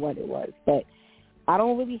remember what it was, but I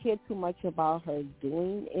don't really hear too much about her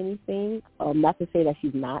doing anything. Not to say that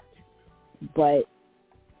she's not, but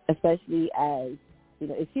especially as, you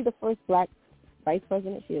know, is she the first black vice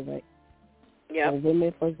president? She is, right? Yeah.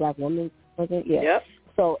 First black woman president? Yeah. Yep.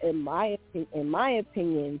 So in my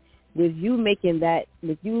opinion, with you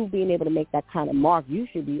being able to make that kind of mark, you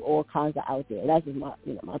should be all kinds of out there. That's just my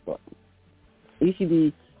thought. You should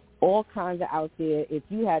be all kinds of out there. If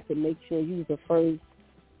you had to make sure you was the first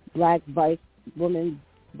black vice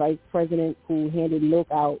president who handed milk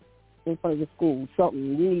out in front of the school, something,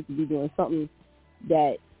 you need to be doing something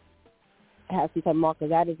that has some type of mark,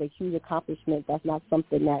 because that is a huge accomplishment. That's not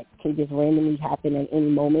something that can just randomly happen at any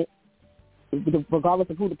moment, regardless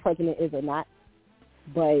of who the president is or not.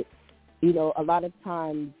 But, you know, a lot of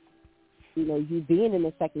times, you know, you being in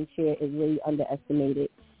the second chair is really underestimated,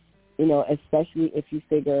 you know, especially if you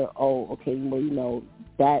figure, oh, okay, well, you know,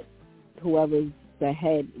 that whoever's the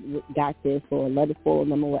head got this or let it fall,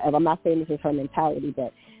 number whatever. I'm not saying this is her mentality,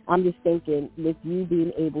 but I'm just thinking with you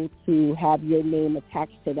being able to have your name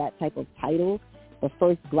attached to that type of title, the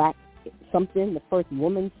first black something, the first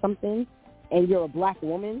woman something, and you're a black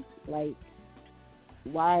woman, like,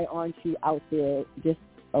 why aren't you out there just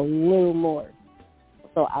a little more?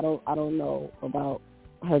 So I don't know about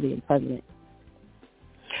her being president.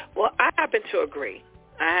 Well, I happen to agree.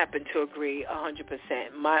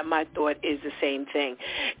 100%. My thought is the same thing.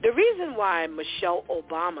 The reason why Michelle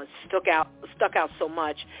Obama stuck out so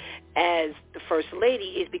much as the first lady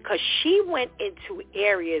is because she went into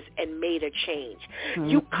areas and made a change. Mm-hmm.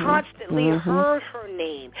 You constantly heard her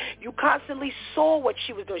name. You constantly saw what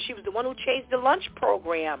she was doing. She was the one who changed the lunch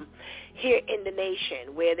program here in the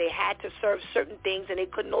nation, where they had to serve certain things and they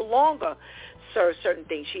could no longer serve certain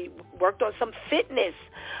things. She worked on some fitness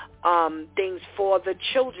things for the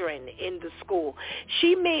children in the school.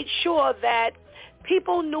 She made sure that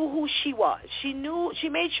people knew who she was. She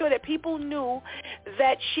made sure that people knew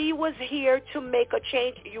that she was here to make a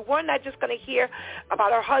change. You were not just going to hear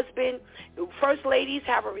about her husband. First ladies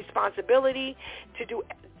have a responsibility to do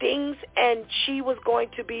things, and she was going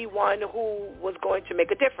to be one who was going to make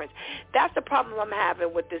a difference. That's the problem I'm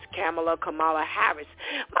having with this Kamala Harris.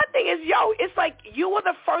 My thing is, it's like you were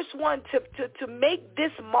the first one to make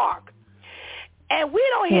this mark. And we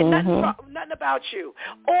don't hear nothing about you.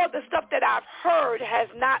 All the stuff that I've heard has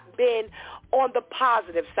not been on the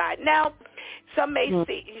positive side. Now, some may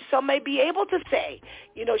be able to say,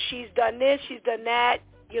 you know, she's done this, she's done that,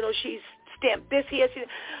 you know, she's stamped this here.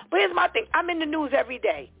 But here's my thing. I'm in the news every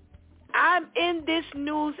day. I'm in this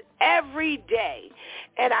news every day,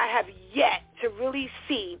 and I have yet to really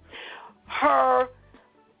see her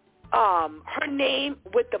name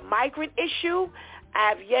with the migrant issue. I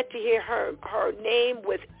have yet to hear her name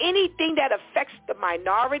with anything that affects the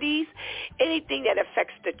minorities, anything that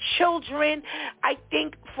affects the children. I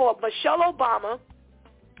think for Michelle Obama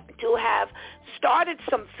to have started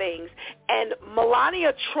some things and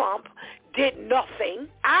Melania Trump did nothing.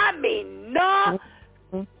 I mean,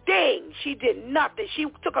 nothing. She did nothing. She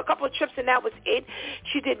took a couple of trips and that was it.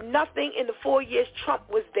 She did nothing in the 4 years Trump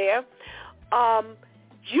was there.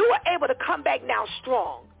 You were able to come back now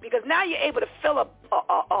strong, because now you're able to fill a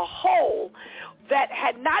hole that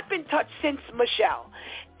had not been touched since Michelle.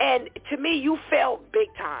 And to me, you failed big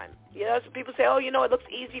time. You know, so people say, oh, you know, it looks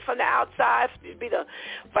easy from the outside to be the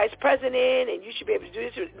vice president and you should be able to do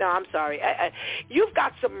this. No, I'm sorry. You've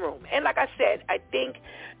got some room. And like I said, I think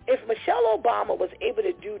if Michelle Obama was able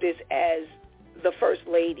to do this as the first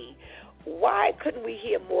lady, why couldn't we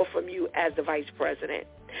hear more from you as the vice president?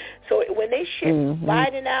 So when they ship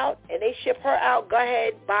Biden out and they ship her out, go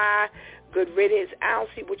ahead, bye, good riddance. I don't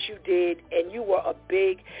see what you did, and you were a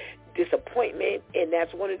big disappointment, and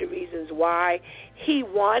that's one of the reasons why he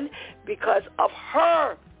won, because of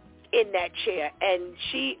her in that chair, and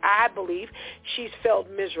I believe she's failed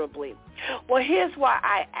miserably. Well, here's why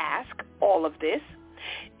I ask all of this,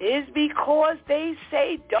 is because they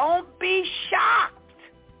say don't be shocked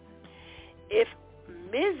if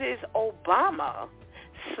Mrs. Obama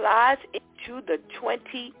slides into the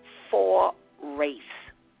 24 race.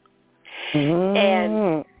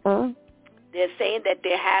 And they're saying that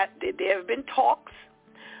there have been talks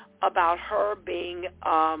about her being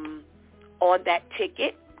on that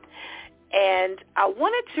ticket. And I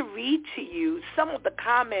wanted to read to you some of the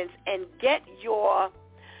comments and get your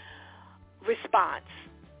response,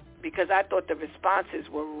 because I thought the responses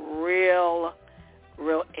were real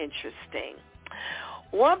interesting.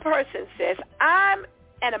 One person says, I'm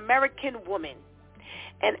an American woman,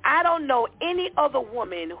 And I don't know any other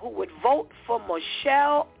woman who would vote for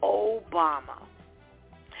Michelle Obama.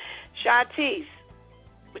 Shantice,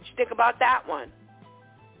 what you think about that one?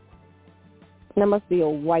 That must be a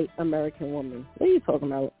white American woman. What are you talking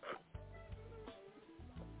about?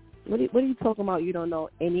 What are you talking about? You don't know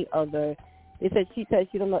any other. It said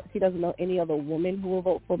she doesn't know any other woman who will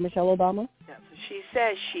vote for Michelle Obama. That's what she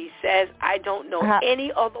says. She says I don't know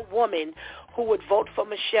any other woman who would vote for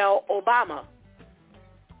Michelle Obama.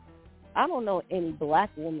 I don't know any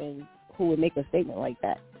black woman who would make a statement like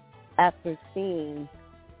that after seeing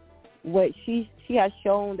what she has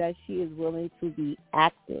shown that she is willing to be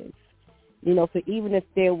active. You know, so even if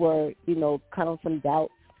there were, you know, kind of some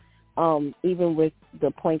doubts, even with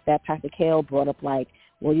the point that Pastor Kale brought up, like,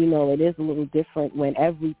 well, you know, it is a little different when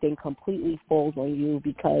everything completely falls on you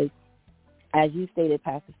because, as you stated,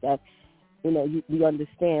 Pastor Steph, you know, you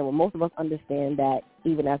understand, well, most of us understand that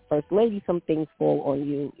even as First Lady, some things fall on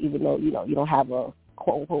you, even though, you know, you don't have a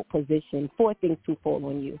quote-unquote position for things to fall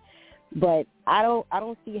on you. But I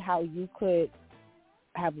don't see how you could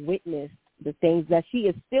have witnessed the things that she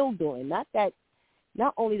is still doing, not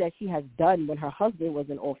only that she has done when her husband was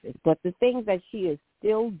in office, but the things that she is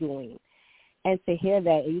still doing. And to hear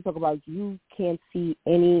that, and you talk about you can't see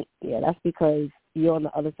any, that's because you're on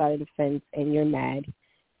the other side of the fence and you're mad.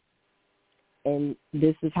 And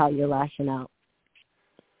this is how you're lashing out.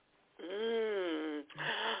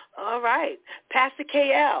 All right. Pastor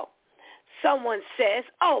KL, someone says,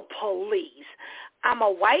 oh, please, I'm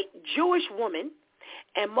a white Jewish woman,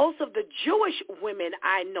 and most of the Jewish women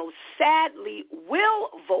I know sadly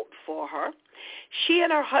will vote for her. She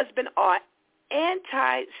and her husband are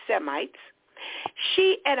anti-Semites.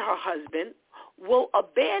 She and her husband will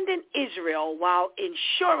abandon Israel while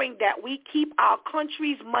ensuring that we keep our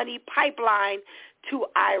country's money pipeline to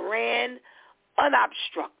Iran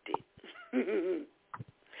unobstructed.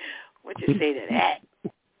 What you say to that?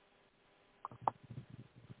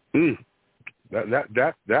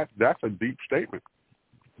 That's a deep statement.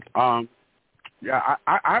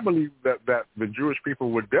 I believe that the Jewish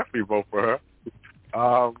people would definitely vote for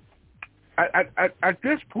her. At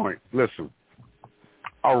this point, listen,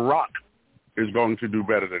 Iraq is going to do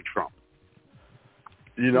better than Trump.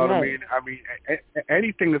 You know what I mean? I mean,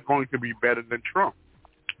 anything is going to be better than Trump.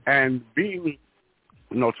 And being,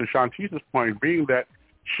 you know, to Shantice's point, being that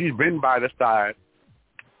she's been by the side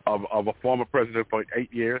of a former president for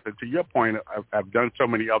 8 years, and to your point, I've done so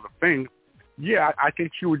many other things, yeah, I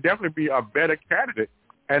think she would definitely be a better candidate.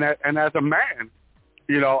 And as a man,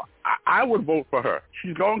 you know, I would vote for her.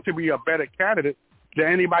 She's going to be a better candidate than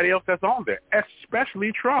anybody else that's on there,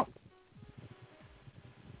 especially Trump.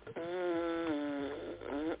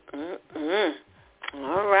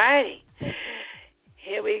 All righty.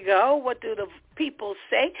 Here we go. What do the people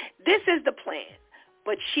say? This is the plan,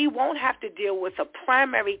 but she won't have to deal with a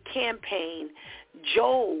primary campaign.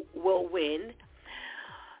 Joe will win.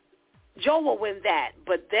 Joe will win that,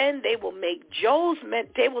 but then they will take Joe's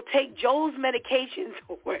medications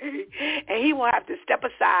away, and he will have to step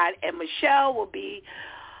aside, and Michelle will be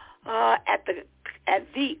at the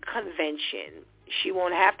convention. She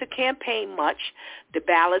won't have to campaign much. The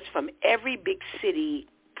ballots from every big city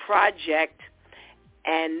project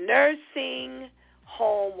and nursing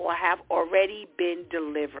home will have already been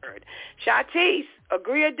delivered. Shantice,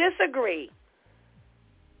 agree or disagree?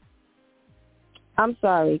 I'm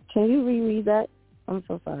sorry. Can you reread that? I'm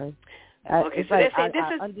so sorry. Okay, so they say this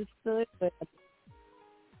is... I understood, but...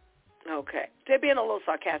 Okay. They're being a little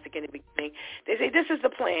sarcastic in the beginning. They say this is the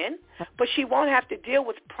plan, but she won't have to deal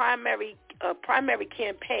with primary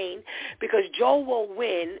campaign because Joe will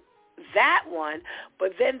win that one,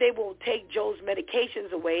 but then they will take Joe's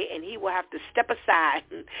medications away, and he will have to step aside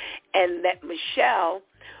and let Michelle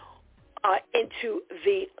into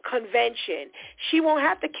the convention. She won't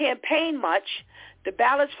have to campaign much. The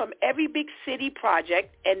ballots from every big city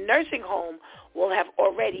project and nursing home will have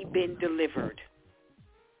already been delivered.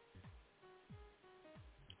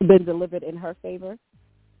 Been delivered in her favor?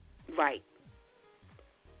 Right.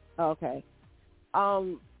 Okay.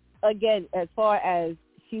 Again, as far as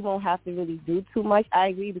she won't have to really do too much, I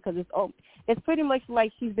agree, because it's pretty much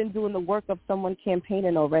like she's been doing the work of someone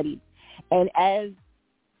campaigning already. And as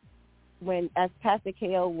Pastor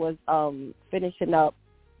K.O. was finishing up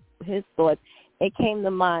his thoughts, it came to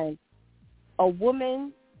mind, a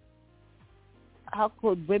woman, how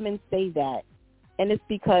could women say that? And it's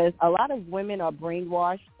because a lot of women are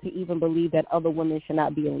brainwashed to even believe that other women should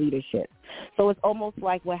not be in leadership. So it's almost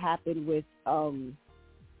like what happened with,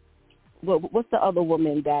 what's the other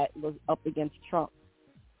woman that was up against Trump?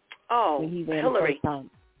 Oh, when he ran Hillary. the first time?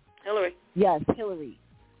 Hillary. Yes, Hillary.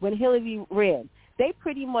 When Hillary ran, they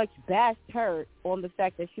pretty much bashed her on the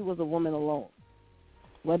fact that she was a woman alone,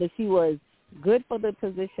 whether she was good for the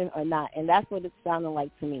position or not. And that's what it's sounding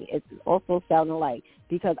like to me. It's also sounding like,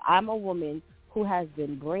 because I'm a woman who has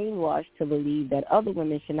been brainwashed to believe that other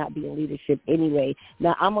women should not be in leadership anyway.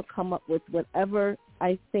 Now I'm going to come up with whatever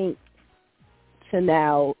I think to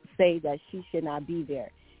now say that she should not be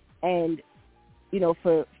there. And, you know,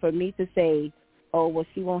 for me to say, oh, well,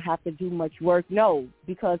 she won't have to do much work. No,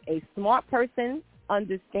 because a smart person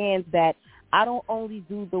understands that I don't only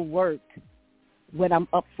do the work when I'm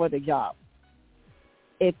up for the job.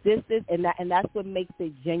 If this is, and that's what makes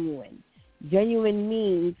it genuine. Genuine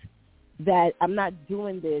means that I'm not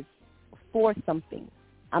doing this for something.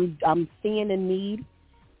 I'm seeing a need.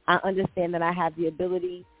 I understand that I have the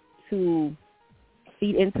ability to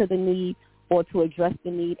feed into the need or to address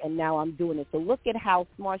the need, and now I'm doing it. So look at how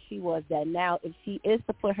smart she was, that now if she is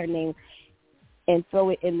to put her name and throw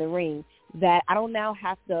it in the ring, that I don't now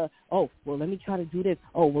have to, oh, well, let me try to do this.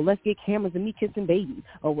 Oh, well, let's get cameras of me kissing babies.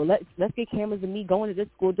 Oh, well, let's get cameras of me going to this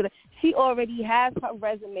school. Do that. She already has her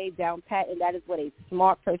resume down pat, and that is what a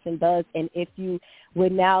smart person does. And if you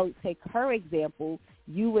would now take her example,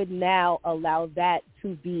 you would now allow that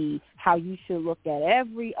to be how you should look at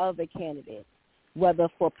every other candidate, whether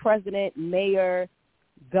for president, mayor,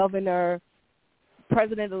 governor,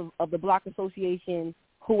 president of the block association,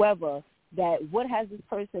 whoever, that what has this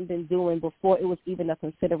person been doing before it was even a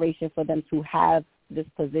consideration for them to have this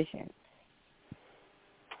position.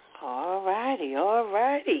 All righty.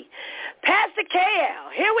 Pastor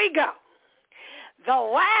KL, here we go. The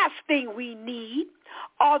last thing we need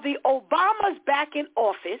are the Obamas back in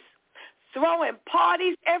office, throwing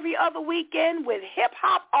parties every other weekend with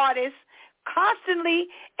hip-hop artists, constantly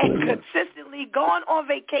and consistently going on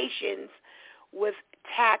vacations with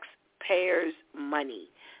taxpayers' money.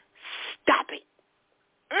 Stop it.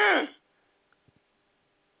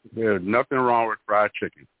 There's nothing wrong with fried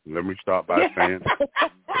chicken. Let me start by saying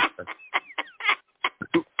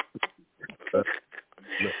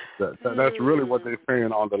that's really what they're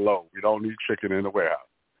saying on the low. We don't need chicken in the warehouse.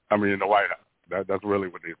 I mean, in the White House. That's really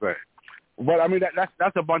what they're saying. But I mean,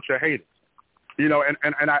 that's a bunch of haters. You know,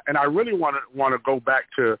 and I really want to go back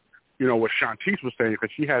to, you know, what Shantice was saying,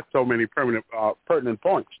 because she had so many pertinent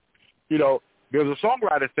points. You know, there's a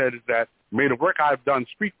songwriter said is that, may the work I've done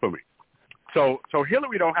speak for me. So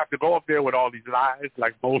Hillary don't have to go up there with all these lies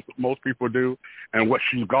like most people do, and what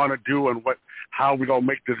she's gonna do and how we gonna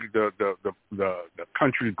make the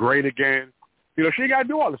country great again. You know, she gotta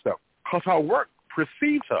do all this stuff because her work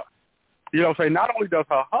precedes her. You know, not only does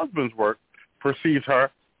her husband's work precedes her,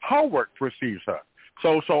 her work precedes her.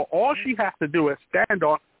 So all she has to do is stand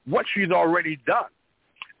on what she's already done,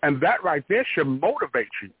 and that right there should motivate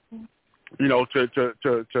you. You know,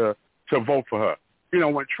 to vote for her. You know,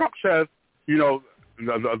 when Trump says, you know,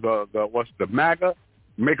 the what's the MAGA,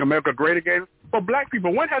 Make America Great Again, for black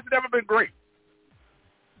people, when has it ever been great?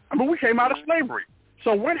 I mean, we came out of slavery.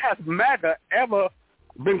 So when has MAGA ever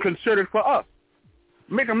been considered for us?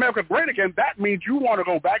 Make America Great Again, that means you want to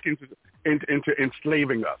go back into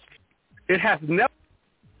enslaving us. It has never.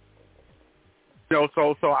 You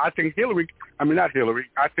know, so I think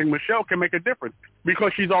I think Michelle can make a difference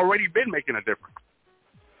because she's already been making a difference.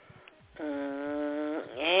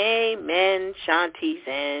 Amen, Shantice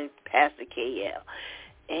and Pastor KL.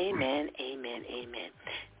 Amen.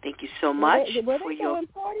 Thank you so much for your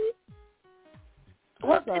parties.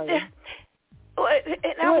 What? And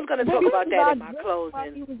I was going to talk about that in my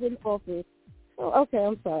closing. He was in office. Oh, okay,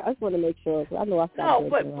 I'm sorry. I just want to make sure. I know I stopped.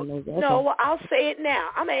 Well, I'll say it now.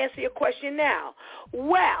 I'm going to answer your question now.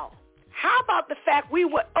 Well, how about the fact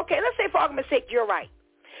let's say for argument's sake, you're right.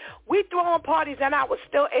 We threw on parties and I was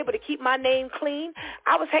still able to keep my name clean.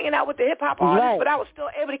 I was hanging out with the hip-hop artists, right, but I was still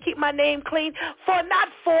able to keep my name clean for not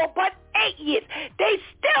 4 but 8 years. They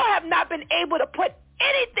still have not been able to put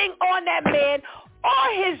anything on that man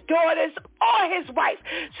or his daughters or his wife.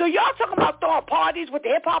 So y'all talking about throwing parties with the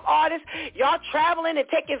hip-hop artists, y'all traveling and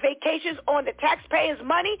taking vacations on the taxpayers'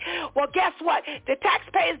 money. Well, guess what? The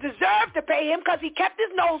taxpayers deserve to pay him because he kept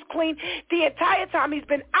his nose clean the entire time. He's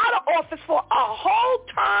been out of office for a whole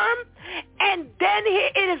term, and then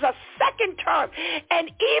it is a second term. And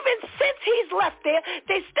even since he's left there,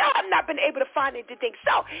 they still have not been able to find anything.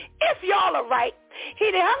 So if y'all are right,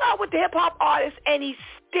 he hung out with the hip-hop artists, and he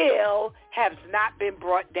still has not been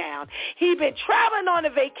brought down. He's been traveling on a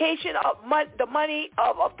vacation of the money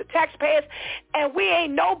of the taxpayers, and we were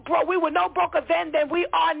no broker then than we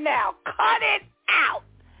are now. Cut it out.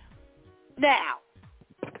 Now,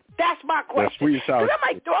 that's my question. Because I'm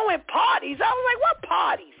like throwing parties. I was like, what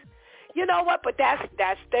parties? You know what? But that's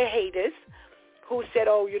the haters. who said,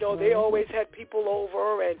 oh, you know, they always had people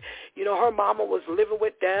over and, you know, her mama was living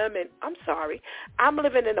with them. And I'm sorry, I'm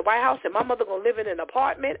living in the White House and my mother going to live in an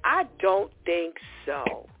apartment? I don't think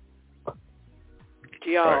so.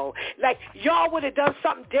 Yo, like, y'all would have done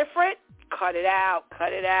something different? Cut it out,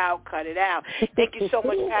 cut it out, cut it out. Thank you so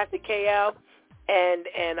much, Pastor KL and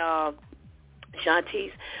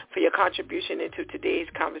Shantice, for your contribution into today's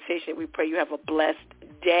conversation. We pray you have a blessed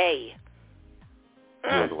day.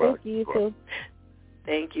 Thank you, too.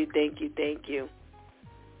 Thank you, thank you, thank you.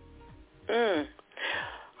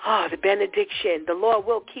 The benediction. The Lord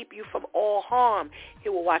will keep you from all harm. He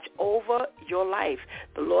will watch over your life.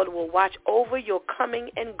 The Lord will watch over your coming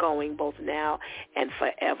and going, both now and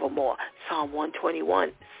forevermore. Psalm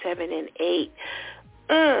 121, 7 and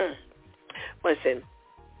 8. Listen,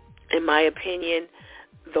 in my opinion,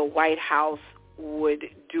 the White House would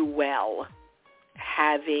do well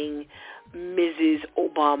having Mrs.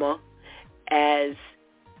 Obama as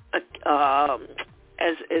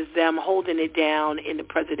them holding it down in the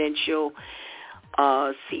presidential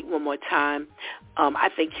seat one more time. I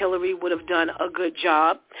think Hillary would have done a good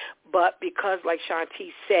job, but because, like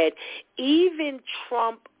Shantice said, even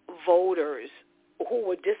Trump voters who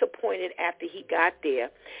were disappointed after he got there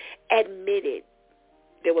admitted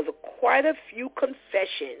there was quite a few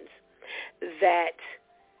confessions that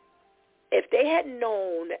if they had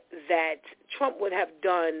known that Trump would have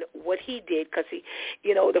done what he did, because he,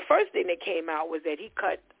 you know, the first thing that came out was that he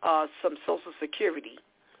cut some Social Security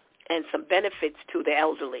and some benefits to the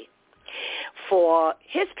elderly for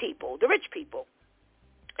his people, the rich people.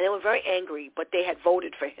 And they were very angry, but they had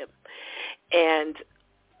voted for him. And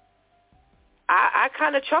I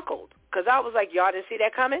kind of chuckled because I was like, y'all didn't see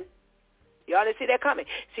that coming? Y'all didn't see that coming.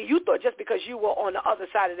 See, you thought just because you were on the other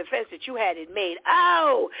side of the fence that you had it made.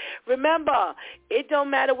 Oh, remember, it don't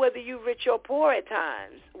matter whether you rich or poor at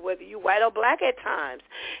times, whether you white or black at times.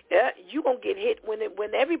 Yeah, you going to get hit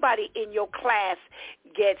when everybody in your class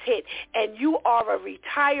gets hit, and you are a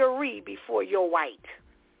retiree before you're white.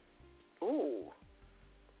 Ooh.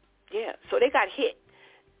 Yeah, so they got hit.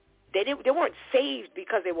 They weren't saved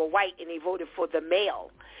because they were white and they voted for the male.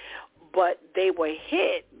 But they were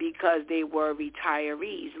hit because they were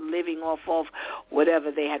retirees living off of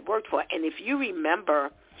whatever they had worked for. And if you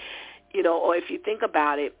remember, you know, or if you think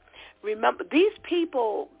about it, remember these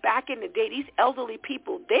people back in the day, these elderly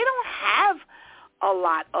people, they don't have a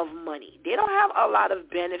lot of money. They don't have a lot of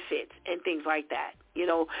benefits and things like that. You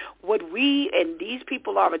know, what we and these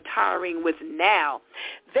people are retiring with now,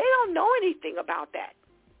 they don't know anything about that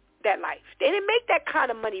life. They didn't make that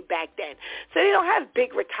kind of money back then. So they don't have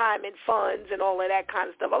big retirement funds and all of that kind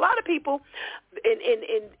of stuff. A lot of people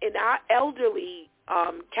in our elderly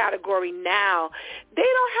category now, they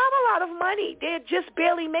don't have a lot of money. They're just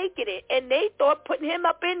barely making it. And they thought putting him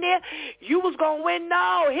up in there, you was going to win.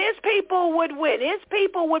 No, his people would win. His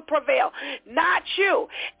people would prevail, not you.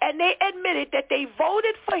 And they admitted that they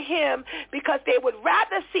voted for him because they would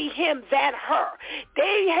rather see him than her.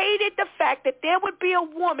 They hated the fact that there would be a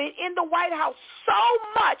woman in the White House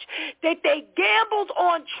so much that they gambled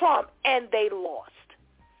on Trump and they lost.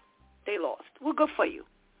 They lost. Well, good for you.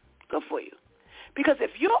 Good for you. Because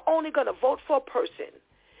if you're only going to vote for a person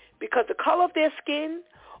because the color of their skin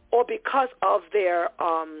or because of their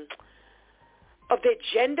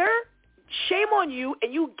gender, shame on you,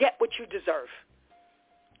 and you get what you deserve.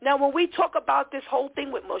 Now, when we talk about this whole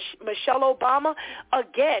thing with Michelle Obama,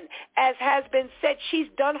 again, as has been said, she's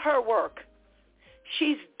done her work.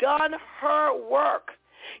 She's done her work.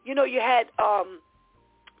 You know, you had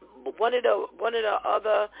one of the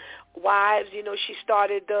other wives, you know, she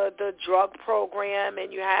started the drug program,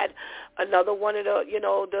 and you had another one of the, you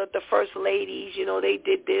know, the first ladies, you know, they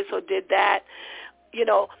did this or did that, you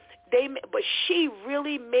know, but she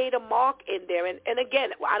really made a mark in there. And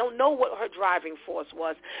again, I don't know what her driving force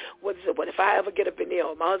was. What if I ever get up in there,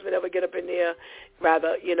 or my husband ever get up in there,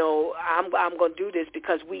 rather, you know, I'm going to do this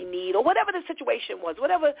because we need, or whatever the situation was,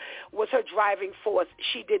 whatever was her driving force,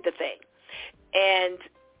 she did the thing. And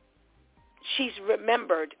she's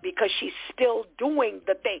remembered because she's still doing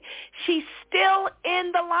the thing. She's still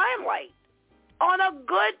in the limelight on a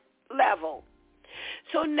good level.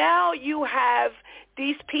 So now you have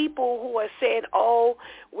these people who are saying, oh,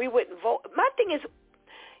 we wouldn't vote. My thing is,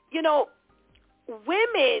 you know,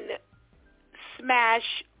 women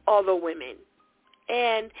smash other women.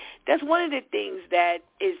 And that's one of the things that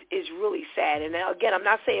is really sad. And again, I'm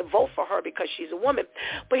not saying vote for her because she's a woman.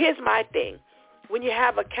 But here's my thing. When you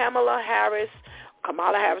have a Kamala Harris,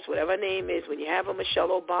 whatever her name is, when you have a Michelle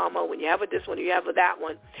Obama, when you have a this one, you have a that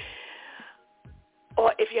one,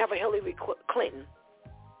 or if you have a Hillary Clinton,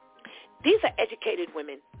 these are educated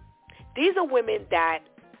women. These are women that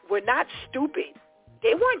were not stupid.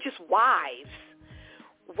 They weren't just wives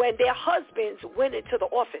when their husbands went into the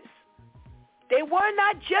office. They were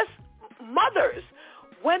not just mothers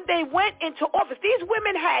when they went into office. These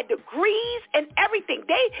women had degrees and everything.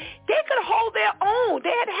 They could hold their own.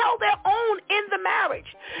 They had held their own in the marriage.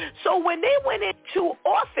 So when they went into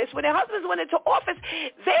office, when their husbands went into office,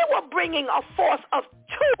 they were bringing a force of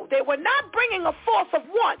two. They were not bringing a force of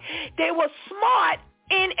one. They were smart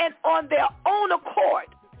in and on their own accord.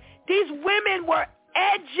 These women were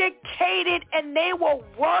educated, and they were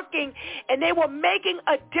working, and they were making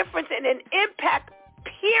a difference and an impact,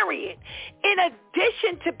 period, in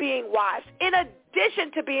addition to being wives, in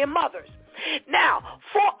addition to being mothers. Now,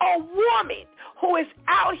 for a woman who is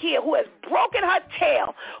out here, who has broken her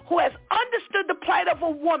tail, who has understood the plight of a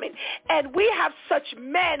woman, and we have such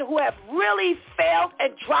men who have really failed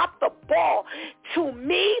and dropped the ball, to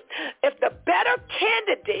me, if the better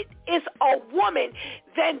candidate is a woman,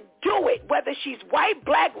 then do it, whether she's white,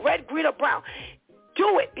 black, red, green, or brown.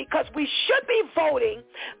 Do it, because we should be voting,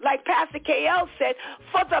 like Pastor KL said,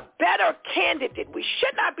 for the better candidate. We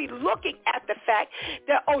should not be looking at the fact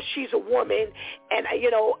that, oh, she's a woman, and,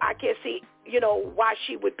 I can't see, why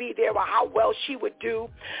she would be there or how well she would do,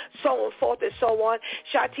 so on and forth and so on.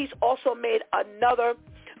 Shantice also made another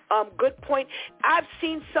good point. I've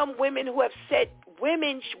seen some women who have said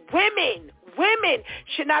women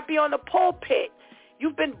should not be on the pulpit.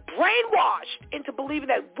 You've been brainwashed into believing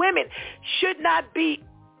that women should not be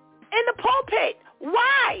in the pulpit.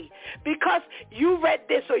 Why? Because you read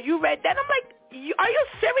this or you read that. I'm like, are you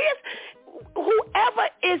serious? Whoever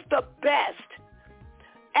is the best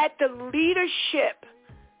at the leadership,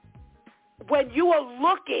 when you are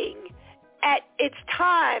looking at it's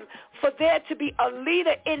time for there to be a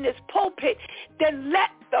leader in this pulpit, then let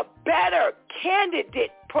the better candidate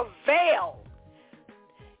prevail.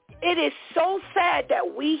 It is so sad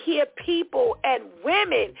that we hear people and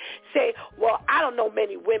women say, well, I don't know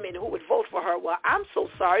many women who would vote for her. Well, I'm so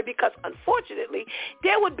sorry, because unfortunately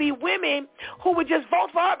there would be women who would just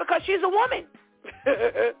vote for her because she's a woman.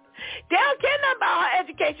 They don't care nothing about her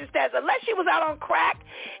education status unless she was out on crack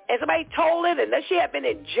and somebody told it, unless she had been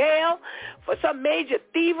in jail for some major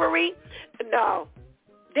thievery. No,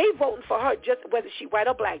 they voting for her just whether she white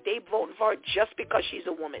or black. They voting for her just because she's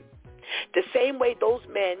a woman. The same way those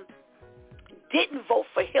men didn't vote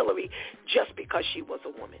for Hillary just because she was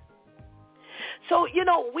a woman. So,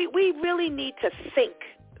 we really need to think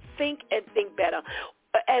and think better.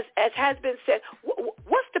 As has been said,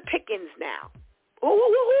 what's the pickings now? Who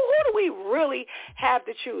do we really have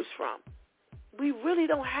to choose from? We really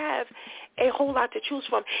don't have a whole lot to choose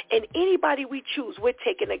from. And anybody we choose, we're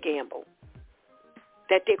taking a gamble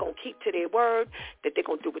that they're going to keep to their word, that they're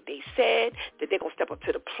going to do what they said, that they're going to step up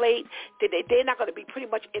to the plate, that they're not going to be pretty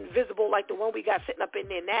much invisible like the one we got sitting up in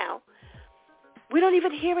there now. We don't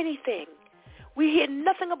even hear anything. We hear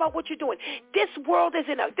nothing about what you're doing. This world is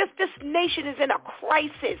this nation is in a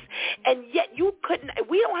crisis, and yet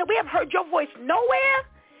we haven't heard your voice nowhere.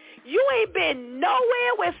 You ain't been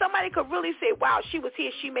nowhere where somebody could really say, wow, she was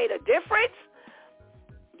here, she made a difference.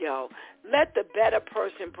 Let the better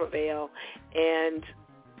person prevail, and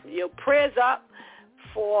prayers up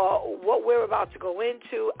for what we're about to go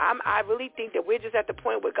into. I really think that we're just at the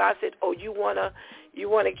point where God said, oh, you want a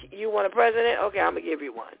president? Okay, I'm going to give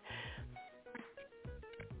you one.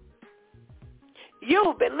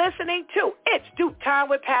 You've been listening to It's Due Time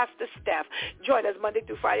with Pastor Steph. Join us Monday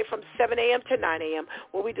through Friday from 7 a.m. to 9 a.m.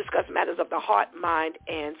 where we discuss matters of the heart, mind,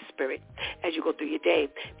 and spirit. As you go through your day,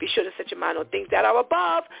 be sure to set your mind on things that are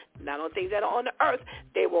above, not on things that are on the earth.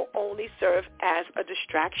 They will only serve as a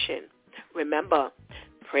distraction. Remember,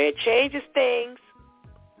 prayer changes things.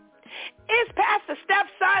 It's Pastor Steph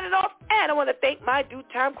signing off, and I want to thank my Due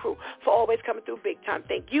Time crew for always coming through big time.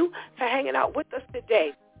 Thank you for hanging out with us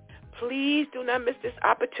today. Please do not miss this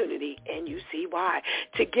opportunity, and you see why,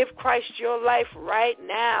 to give Christ your life right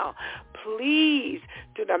now. Please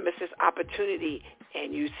do not miss this opportunity,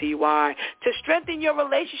 and you see why, to strengthen your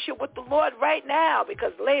relationship with the Lord right now,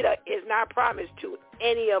 because later is not promised to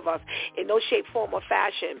any of us in no shape, form, or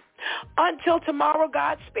fashion. Until tomorrow,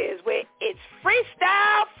 God spares, where it's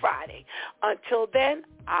Freestyle Friday. Until then,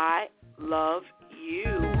 I love you.